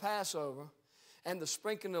kept the Passover and the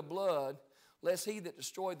sprinkling of blood, lest he that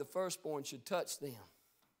destroyed the firstborn should touch them.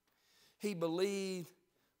 He believed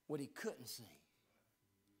what he couldn't see.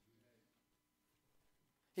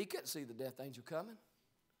 He couldn't see the death angel coming,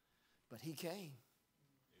 but he came.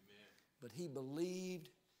 Amen. But he believed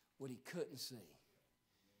what he couldn't see.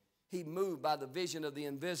 He moved by the vision of the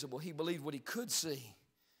invisible. He believed what he could see,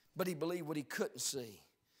 but he believed what he couldn't see.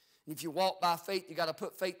 And if you walk by faith, you got to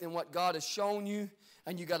put faith in what God has shown you,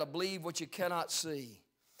 and you got to believe what you cannot see.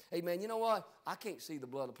 Amen. You know what? I can't see the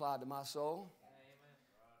blood applied to my soul,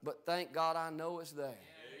 but thank God I know it's there.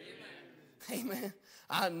 Amen.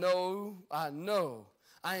 I know.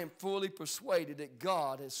 I am fully persuaded that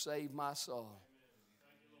God has saved my soul.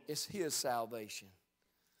 It's his salvation.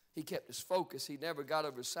 He kept his focus. He never got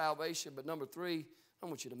over his salvation. But number 3, I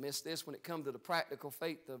don't want you to miss this. When it comes to the practical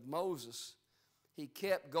faith of Moses, he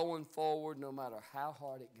kept going forward no matter how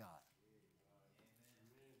hard it got.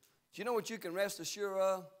 Do you know what you can rest assured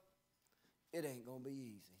of? It ain't going to be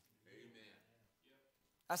easy.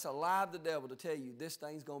 That's a lie of the devil to tell you this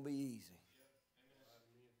thing's going to be easy.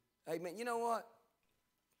 Amen. You know what?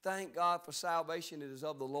 Thank God for salvation. It is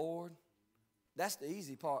of the Lord. That's the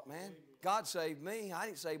easy part, man. God saved me. I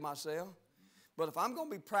didn't save myself. But if I'm going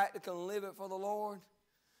to be practical and live it for the Lord,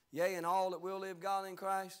 yea, and all that will live God in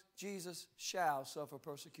Christ, Jesus shall suffer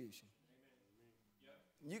persecution.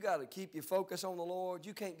 You got to keep your focus on the Lord.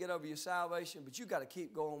 You can't get over your salvation, but you got to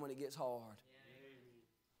keep going when it gets hard.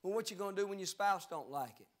 Well, what you going to do when your spouse don't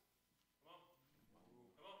like it?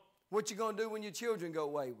 What you going to do when your children go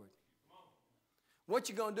wayward? What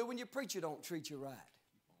you going to do when your preacher don't treat you right?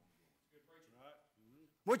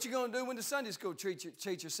 What you going to do when the Sunday school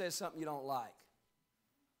teacher says something you don't like?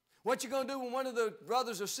 What you going to do when one of the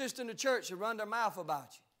brothers or sisters in the church will run their mouth about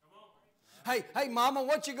you? Hey, mama,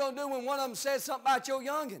 what you going to do when one of them says something about your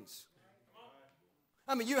youngins?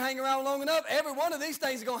 I mean, you hang around long enough, every one of these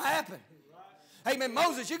things is going to happen. Amen.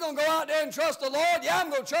 Moses, you're going to go out there and trust the Lord? Yeah, I'm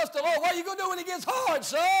going to trust the Lord. What are you going to do when it gets hard,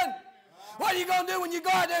 son? What are you going to do when you go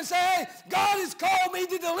out there and say, hey, God has called me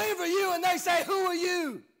to deliver you, and they say, who are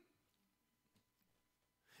you?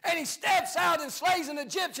 And he steps out and slays an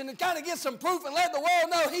Egyptian and kind of gets some proof and let the world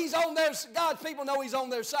know he's on their, God's people know he's on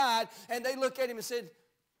their side. And they look at him and said,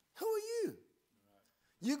 who are you?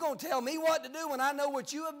 You going to tell me what to do when I know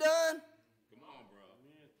what you have done? Come on, bro.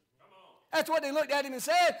 Come on. That's what they looked at him and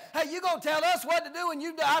said, hey, you going to tell us what to do and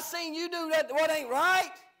I seen you do that what ain't right?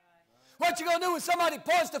 What you going to do when somebody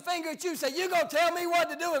points the finger at you and say, you going to tell me what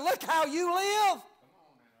to do and look how you live?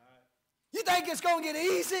 You think it's going to get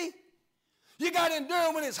easy? You got to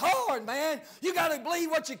endure when it's hard, man. You got to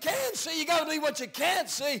believe what you can see. You got to believe what you can't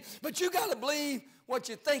see. But you got to believe what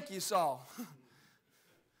you think you saw.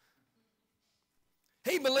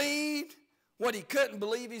 He believed what he couldn't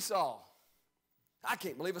believe he saw. I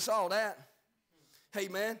can't believe I saw that.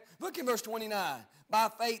 Amen. Look in verse 29. By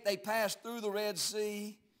faith they passed through the Red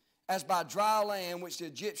Sea as by dry land, which the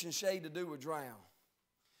Egyptians shade to do would drown.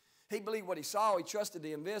 He believed what he saw. He trusted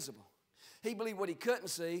the invisible. He believed what he couldn't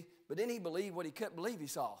see, but then he believed what he couldn't believe he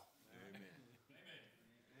saw. Amen.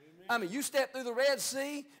 I mean, you step through the Red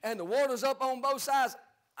Sea and the water's up on both sides.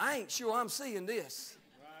 I ain't sure I'm seeing this.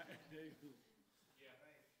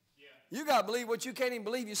 You got to believe what you can't even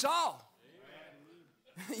believe you saw.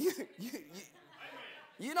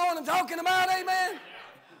 You know what I'm talking about, amen?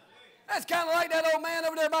 That's kind of like that old man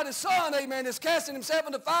over there about his son, amen, that's casting himself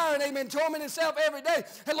into fire and, amen, tormenting himself every day.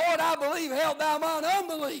 And Lord, I believe, help thou mine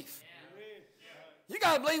unbelief. You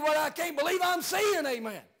got to believe what I can't believe I'm seeing,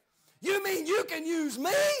 amen. You mean you can use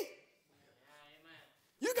me?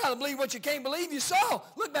 You got to believe what you can't believe you saw.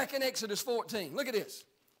 Look back in Exodus 14. Look at this.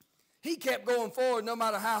 He kept going forward no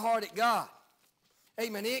matter how hard it got.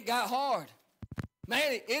 Amen. It got hard.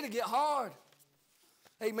 Man, it'll get hard.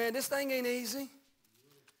 Amen. This thing ain't easy.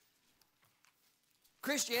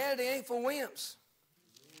 Christianity ain't for wimps.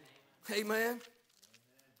 Amen.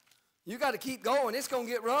 You got to keep going. It's going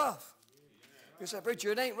to get rough. You say,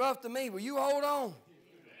 preacher, it ain't rough to me. Well, you hold on.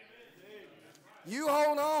 You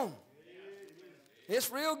hold on. It's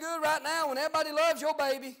real good right now when everybody loves your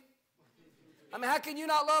baby. I mean, how can you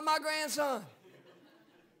not love my grandson?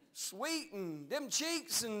 Sweet and them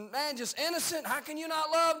cheeks and, man, just innocent. How can you not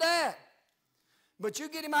love that? But you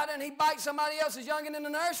get him out there and he bites somebody else's youngin' in the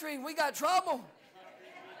nursery, we got trouble.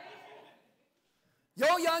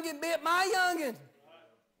 Your youngin' bit my youngin'.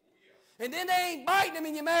 And then they ain't biting him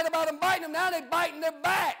and you're mad about them biting him. Now they biting their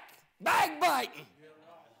back. Backbiting.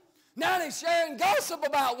 Now they sharing gossip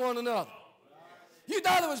about one another. You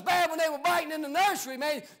thought it was bad when they were biting in the nursery,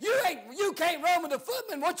 man. You can't run with the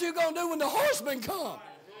footmen. What you going to do when the horsemen come?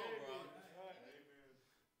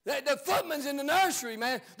 The footmen's in the nursery,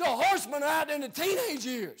 man. The horsemen are out there in the teenage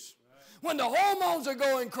years. When the hormones are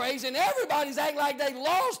going crazy and everybody's acting like they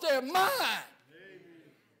lost their mind.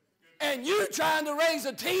 And you trying to raise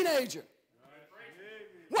a teenager.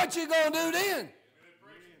 What you going to do then?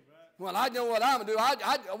 Well, I know what I'm going to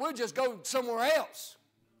do. We'll just go somewhere else.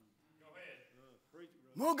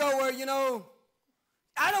 We'll go where,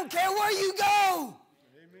 I don't care where you go.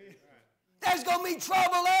 There's going to be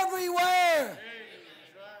trouble everywhere.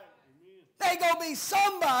 There's going to be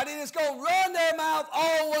somebody that's going to run their mouth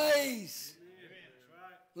always.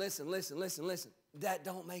 Listen. That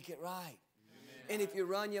don't make it right. And if you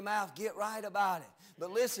run your mouth, get right about it.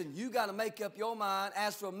 But listen, you got to make up your mind.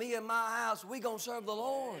 As for me and my house, we're going to serve the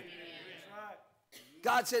Lord.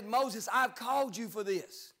 God said, Moses, I've called you for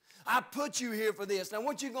this. I put you here for this. Now,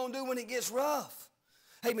 what you going to do when it gets rough?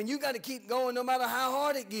 Hey, man, you got to keep going no matter how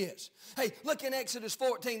hard it gets. Hey, look in Exodus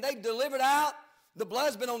 14. They delivered out. The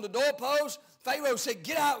blood's been on the doorpost. Pharaoh said,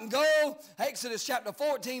 get out and go. Exodus chapter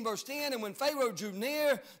 14, verse 10. And when Pharaoh drew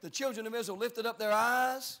near, the children of Israel lifted up their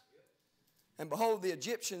eyes. And behold, the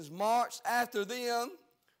Egyptians marched after them,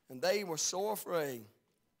 and they were sore afraid.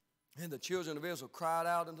 And the children of Israel cried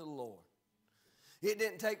out unto the Lord. It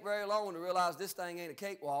didn't take very long to realize this thing ain't a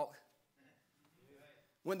cakewalk.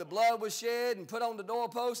 When the blood was shed and put on the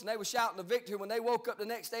doorpost and they were shouting the victory, when they woke up the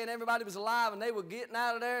next day and everybody was alive and they were getting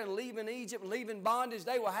out of there and leaving Egypt and leaving bondage,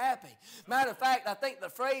 they were happy. Matter of fact, I think the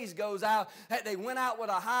phrase goes out that they went out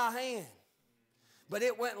with a high hand. But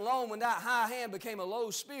it went long when that high hand became a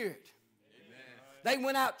low spirit. Amen. They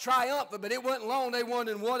went out triumphant, but it wasn't long. They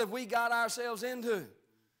wondered, what have we got ourselves into?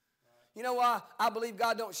 You know why I believe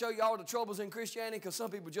God don't show you all the troubles in Christianity? Because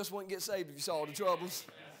some people just wouldn't get saved if you saw all the troubles.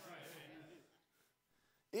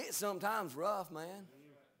 It's sometimes rough, man.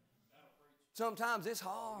 Sometimes it's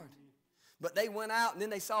hard. But they went out and then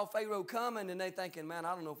they saw Pharaoh coming and they thinking, man,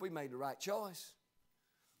 I don't know if we made the right choice.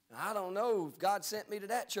 I don't know if God sent me to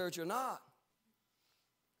that church or not.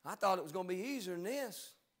 I thought it was going to be easier than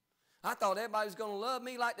this. I thought everybody was going to love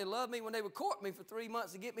me like they loved me when they were courting me for 3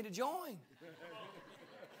 months to get me to join.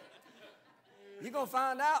 You're going to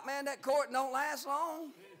find out, man, that courting don't last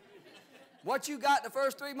long. What you got the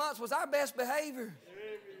first 3 months was our best behavior.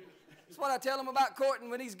 That's what I tell them about courting.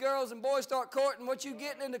 When these girls and boys start courting, what you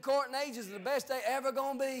getting in the courting age is the best they ever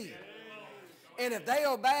going to be. And if they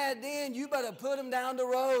are bad then, you better put them down the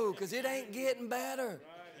road because it ain't getting better.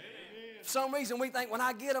 For some reason we think when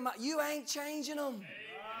I get them, you ain't changing them.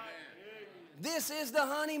 This is the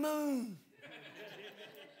honeymoon.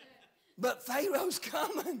 But Pharaoh's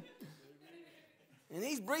coming. And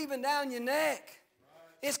he's breathing down your neck.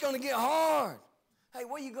 It's going to get hard. Hey,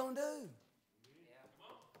 what are you going to do?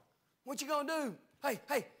 What you going to do?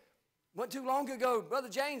 Hey, wasn't too long ago, Brother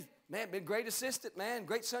James, man, been great assistant, man,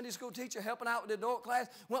 great Sunday school teacher, helping out with the adult class.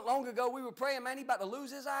 Wasn't long ago we were praying, man, he about to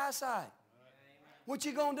lose his eyesight. What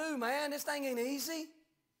you going to do, man? This thing ain't easy.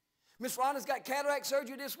 Miss Rhonda's got cataract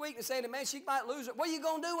surgery this week. They're saying, man, she might lose it. What are you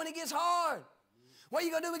going to do when it gets hard? What are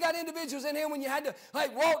you going to do? We got individuals in here when you had to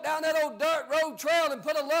walk down that old dirt road trail and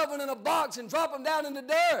put a loved one in a box and drop them down in the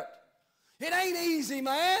dirt. It ain't easy,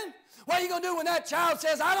 man. What are you going to do when that child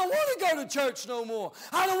says, I don't want to go to church no more.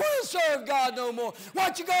 I don't want to serve God no more.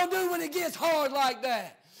 What you going to do when it gets hard like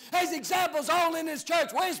that? There's examples all in this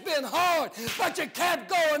church where it's been hard, but you kept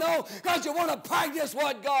going on because you want to practice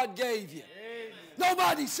what God gave you. Amen.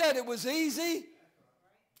 Nobody said it was easy.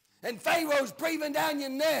 And Pharaoh's breathing down your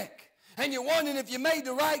neck. And you're wondering if you made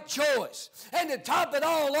the right choice. And to top it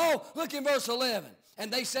all off, look in verse 11.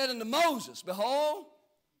 And they said unto Moses, behold,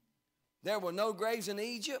 there were no graves in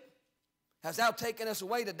Egypt. Hast thou taken us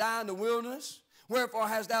away to die in the wilderness? Wherefore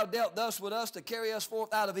hast thou dealt thus with us to carry us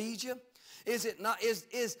forth out of Egypt? Is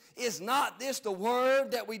not this the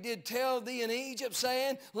word that we did tell thee in Egypt,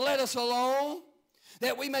 saying, let us alone,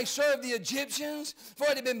 that we may serve the Egyptians? For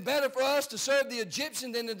it had been better for us to serve the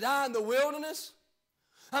Egyptians than to die in the wilderness.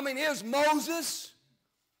 I mean, here's Moses.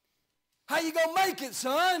 How you going to make it,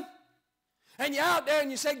 son? And you're out there and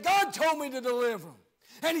you say, God told me to deliver them.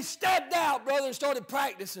 And he stepped out, brother, and started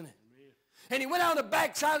practicing it. And he went out on the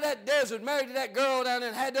backside of that desert, married to that girl down there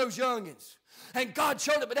and had those youngins. And God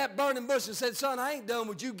showed up at that burning bush and said, son, I ain't done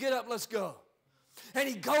with you. Get up, let's go. And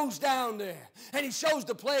he goes down there and he shows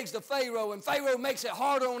the plagues to Pharaoh, and Pharaoh makes it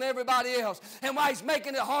harder on everybody else. And while he's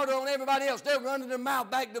making it harder on everybody else, they're running their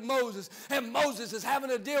mouth back to Moses, and Moses is having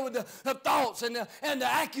to deal with the thoughts and the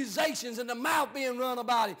accusations and the mouth being run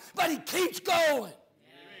about him. But he keeps going. Amen.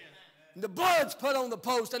 And the blood's put on the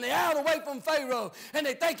post, and they're out away from Pharaoh. And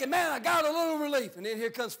they're thinking, man, I got a little relief. And then here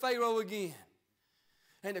comes Pharaoh again.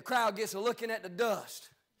 And the crowd gets to looking at the dust.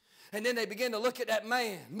 And then they begin to look at that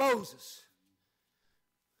man, Moses.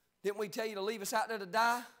 Didn't we tell you to leave us out there to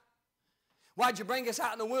die? Why'd you bring us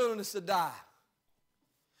out in the wilderness to die?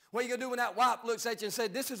 What are you going to do when that wife looks at you and says,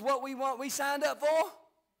 this is what we want, we signed up for?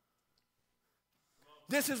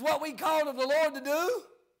 This is what we called of the Lord to do? Amen.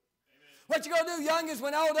 What you going to do, youngins,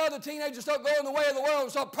 when all the other teenagers start going the way of the world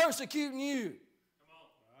and start persecuting you?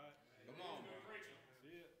 Come on.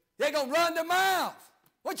 They're going to run their mouth.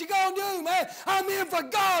 What you going to do, man? I'm in for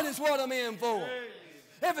God is what I'm in for. Amen.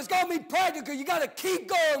 If it's going to be practical, you got to keep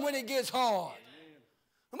going when it gets hard.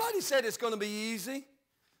 Nobody said it's going to be easy,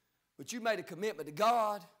 but you made a commitment to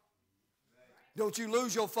God. Don't you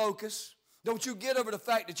lose your focus. Don't you get over the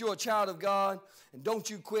fact that you're a child of God, and don't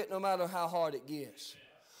you quit no matter how hard it gets.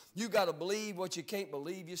 You got to believe what you can't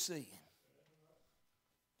believe you're seeing.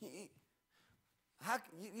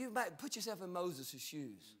 You might put yourself in Moses'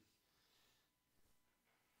 shoes.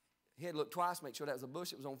 He had to look twice, make sure that was a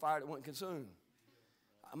bush that was on fire that wasn't consumed.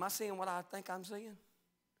 Am I seeing what I think I'm seeing?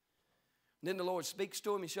 And then the Lord speaks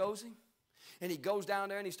to him, he shows him. And he goes down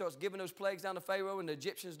there and he starts giving those plagues down to Pharaoh, and the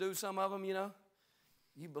Egyptians do some of them, you know.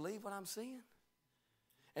 You believe what I'm seeing?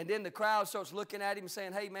 And then the crowd starts looking at him and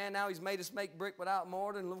saying, hey, man, now he's made us make brick without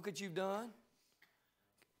mortar, and look what you've done.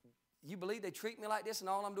 You believe they treat me like this, and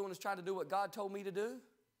all I'm doing is trying to do what God told me to do?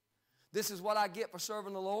 This is what I get for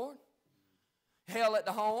serving the Lord? Hell at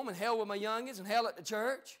the home, and hell with my youngest, and hell at the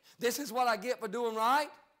church. This is what I get for doing right?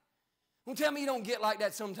 Don't tell me you don't get like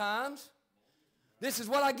that sometimes. This is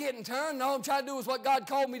what I get in turn, and all I'm trying to do is what God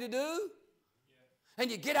called me to do. And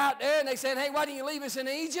you get out there and they say, hey, why didn't you leave us in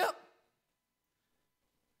Egypt?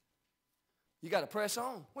 You got to press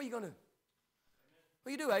on. What are you going to do? What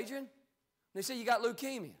do you do, Adrian? They say you got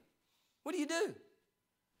leukemia. What do you do?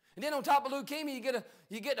 And then on top of leukemia,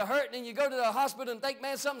 you get to hurt, and then you go to the hospital and think,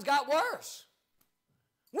 man, something's got worse.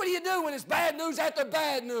 What do you do when it's bad news after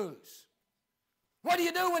bad news? What do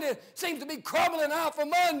you do when it seems to be crumbling out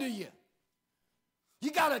from under you?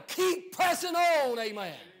 You got to keep pressing on,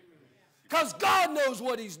 amen. Because God knows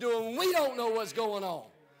what he's doing. We don't know what's going on.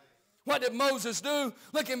 What did Moses do?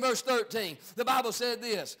 Look in verse 13. The Bible said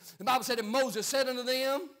this. The Bible said, and Moses said unto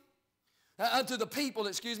them, unto the people,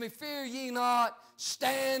 fear ye not,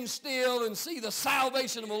 stand still and see the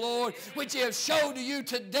salvation of the Lord, which he has showed to you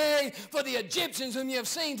today. For the Egyptians whom you have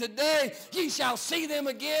seen today, ye shall see them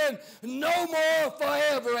again no more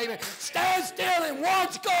forever. Amen. Stand still and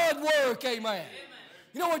watch God work. Amen.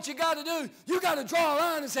 You know what you got to do? You got to draw a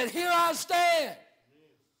line and say, here I stand.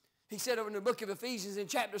 He said over in the book of Ephesians in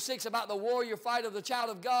chapter 6 about the warrior fight of the child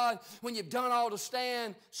of God. When you've done all to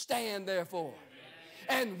stand, stand therefore.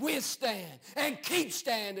 And withstand and keep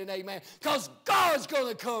standing, amen. Because God's going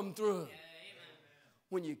to come through.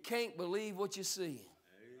 When you can't believe what you're seeing.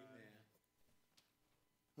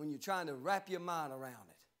 When you're trying to wrap your mind around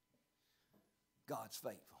it. God's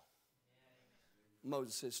faithful.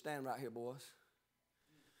 Moses says, stand right here, boys.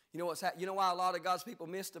 You know what's you know why a lot of God's people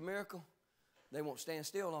miss the miracle? They won't stand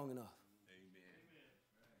still long enough.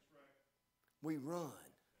 We run.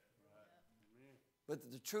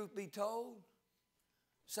 But the truth be told,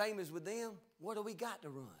 same as with them, what do we got to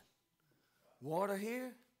run? Water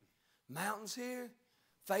here, mountains here,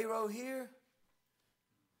 Pharaoh here.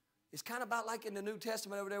 It's kind of about like in the New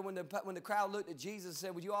Testament over there when the crowd looked at Jesus and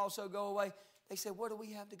said, would you also go away? They said, where do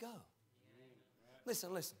we have to go? Listen.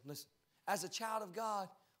 As a child of God,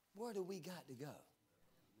 where do we got to go?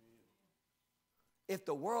 If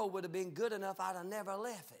the world would have been good enough, I'd have never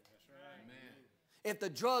left it. If the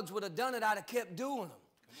drugs would have done it, I'd have kept doing them.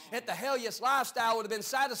 If the hellish lifestyle would have been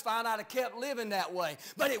satisfying, I'd have kept living that way.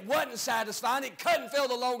 But it wasn't satisfying. It couldn't fill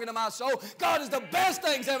the longing of my soul. God is the best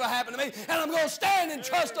thing's ever happened to me, and I'm going to stand and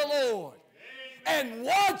trust the Lord and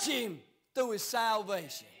watch him through his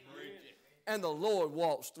salvation. And the Lord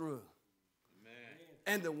walks through.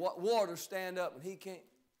 And the waters stand up, and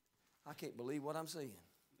I can't believe what I'm seeing.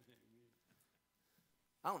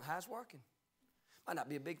 I don't know how it's working. Might not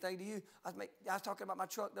be a big thing to you. I was talking about my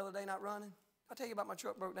truck the other day not running. I'll tell you about my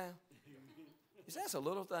truck broke down. You say, that's a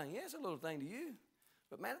little thing. Yeah, it's a little thing to you.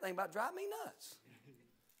 But man, that thing about driving me nuts.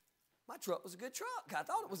 My truck was a good truck. I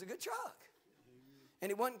thought it was a good truck.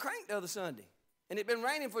 And it wasn't cranked the other Sunday. And it'd been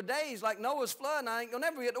raining for days like Noah's flood, and I ain't going to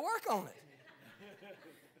never get to work on it.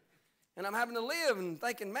 And I'm having to live and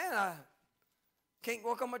thinking, man, I can't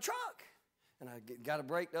work on my truck. And I got a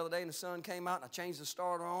break the other day, and the sun came out, and I changed the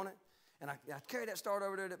starter on it. And I carried that starter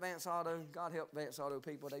over there to Advance Auto. God help Advance Auto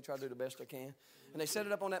people. They try to do the best they can. And they set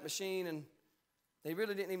it up on that machine, and They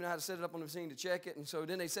really didn't even know how to set it up on the machine to check it. And so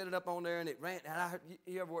then they set it up on there, and it ran. And I heard,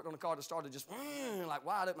 you ever worked on a car that started just like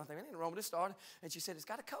wide open? I think, ain't wrong with this starter. And she said, it's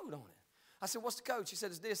got a code on it. I said, what's the code? She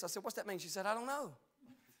said, it's this. I said, what's that mean? She said, I don't know.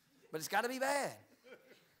 But it's got to be bad.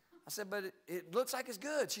 I said, but it looks like it's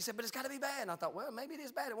good. She said, but it's got to be bad. And I thought, well, maybe it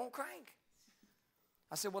is bad. It won't crank.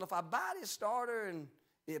 I said, well, if I buy this starter and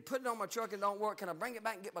put it on my truck and don't work, can I bring it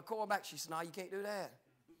back and get my core back? She said, no, you can't do that.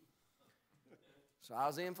 So I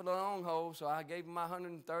was in for the long haul, so I gave him my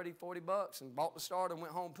 $130, $40 and bought the starter and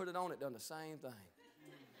went home, put it on it, done the same thing.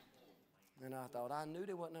 And I thought, I knew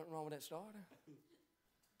there wasn't nothing wrong with that starter.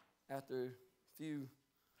 After a few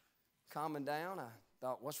calming down, I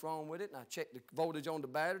thought, what's wrong with it? And I checked the voltage on the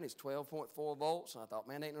battery, and it's 12.4 volts. And I thought,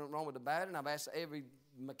 man, ain't nothing wrong with the battery. And I've asked every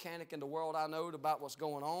mechanic in the world I know about what's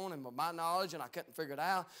going on and my knowledge, and I couldn't figure it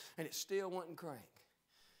out, and it still wouldn't crank.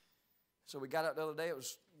 So we got out the other day. It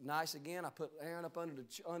was nice again. I put Aaron up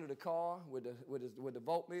under the car with the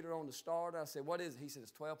voltmeter on the starter. I said, what is it? He said,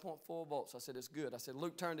 it's 12.4 volts. I said, it's good. I said,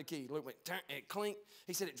 Luke, turn the key. Luke went, it clinked.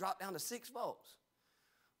 He said, it dropped down to 6 volts.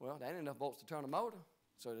 Well, that ain't enough volts to turn a motor.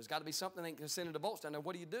 So there's got to be something that ain't sending the volts down there.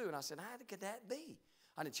 What do you do? And I said, how could that be?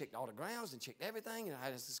 I done checked all the grounds and checked everything, and how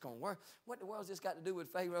is this going to work? What in the world's this got to do with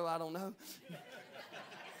Pharaoh? I don't know.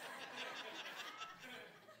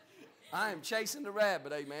 I am chasing the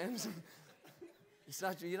rabbit, amen. It's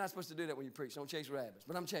not, you're not supposed to do that when you preach. Don't chase rabbits.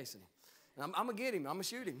 But I'm chasing him. And I'm going to get him. I'm going to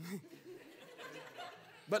shoot him.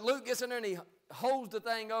 But Luke gets in there and he holds the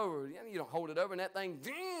thing over. You don't hold it over, and that thing,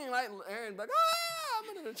 like Aaron's like,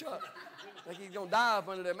 I'm under the truck. Like he's going to die up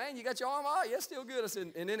under there. Man, you got your arm? Oh, yeah, still good. I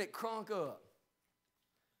said, and then it crunk up.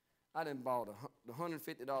 I done bought a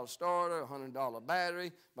 $150 starter, a $100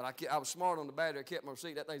 battery, but I was smart on the battery. I kept my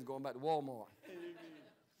receipt. That thing's going back to Walmart.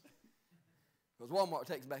 Because Walmart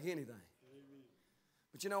takes back anything.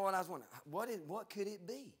 But you know what? I was wondering, what could it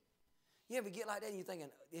be? You ever get like that and you're thinking,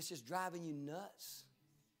 it's just driving you nuts?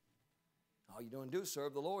 All you're doing to do is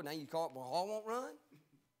serve the Lord. Now you call it, well, all won't run?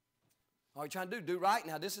 All you're trying to do right.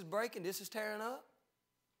 Now this is breaking, this is tearing up.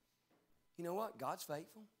 You know what? God's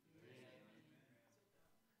faithful.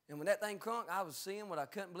 And when that thing crunk, I was seeing what I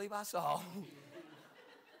couldn't believe I saw.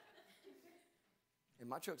 And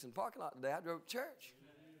my truck's in the parking lot today. I drove to church.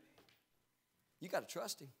 You got to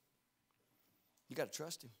trust him. You got to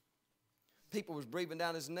trust him. People was breathing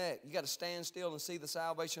down his neck. You got to stand still and see the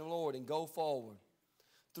salvation of the Lord and go forward.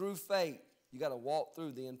 Through faith, you got to walk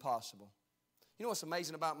through the impossible. You know what's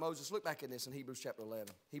amazing about Moses? Look back at this in Hebrews chapter 11.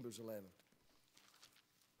 Hebrews 11.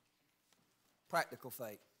 Practical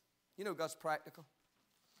faith. You know God's practical.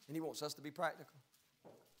 And he wants us to be practical.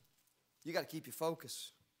 You got to keep your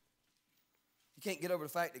focus. You can't get over the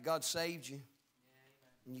fact that God saved you.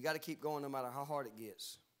 And you got to keep going no matter how hard it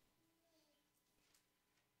gets.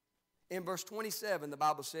 In verse 27, the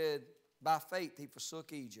Bible said, by faith he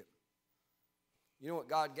forsook Egypt. You know what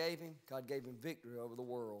God gave him? God gave him victory over the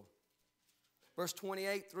world. Verse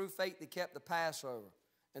 28, through faith he kept the Passover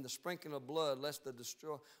and the sprinkling of blood, lest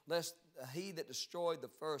he that destroyed the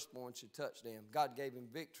firstborn should touch them. God gave him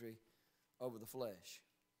victory over the flesh.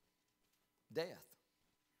 Death.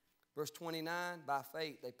 Verse 29, by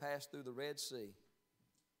faith they passed through the Red Sea,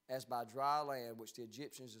 as by dry land, which the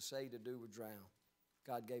Egyptians essayed to do would drown.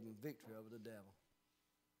 God gave him victory over the devil.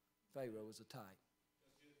 Pharaoh was a type.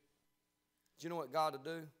 Do you know what God will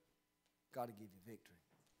do? God will give you victory.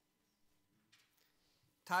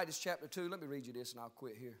 Titus chapter 2, let me read you this and I'll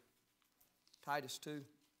quit here. Titus 2,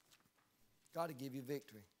 God will give you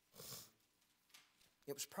victory.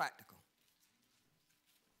 It was practical.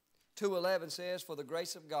 2:11 says, for the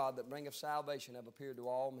grace of God that bringeth salvation have appeared to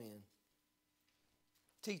all men,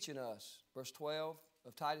 teaching us, verse 12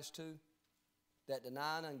 of Titus 2, that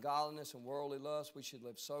denying ungodliness and worldly lust, we should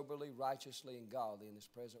live soberly, righteously, and godly in this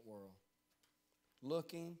present world,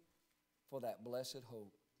 looking for that blessed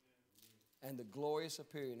hope and the glorious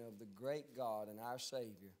appearing of the great God and our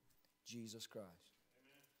Savior, Jesus Christ,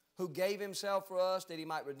 who gave himself for us that he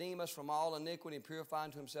might redeem us from all iniquity and purify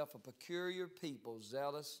unto himself a peculiar people,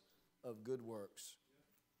 zealous of good works.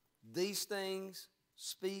 These things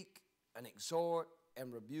speak and exhort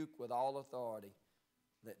and rebuke with all authority,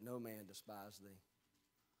 that no man despise thee.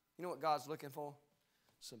 You know what God's looking for?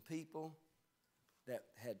 Some people that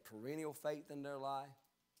had perennial faith in their life,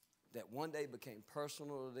 that one day became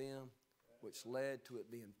personal to them, which led to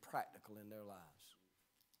it being practical in their lives.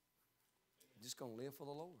 Just going to live for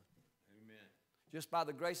the Lord. Amen. Just by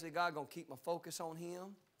the grace of God, I'm going to keep my focus on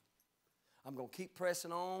him. I'm going to keep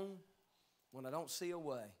pressing on when I don't see a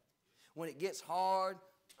way. When it gets hard,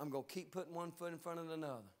 I'm going to keep putting one foot in front of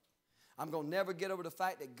another. I'm going to never get over the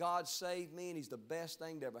fact that God saved me and He's the best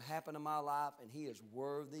thing that ever happened in my life and He is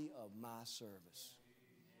worthy of my service.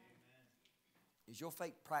 Is your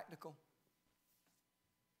faith practical?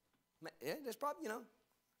 It's probably,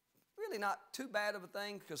 really not too bad of a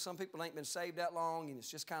thing because some people ain't been saved that long and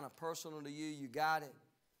it's just kind of personal to you. You got it.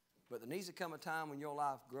 But there needs to come a time when your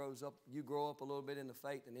life grows up, you grow up a little bit in the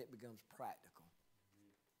faith and it becomes practical.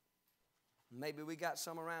 Maybe we got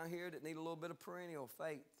some around here that need a little bit of perennial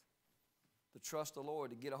faith to trust the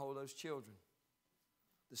Lord to get a hold of those children,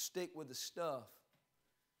 to stick with the stuff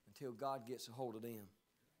until God gets a hold of them.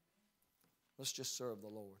 Let's just serve the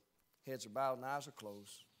Lord. Heads are bowed and eyes are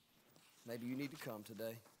closed. Maybe you need to come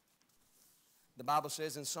today. The Bible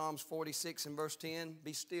says in Psalms 46 and verse 10,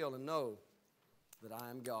 be still and know that I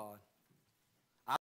am God.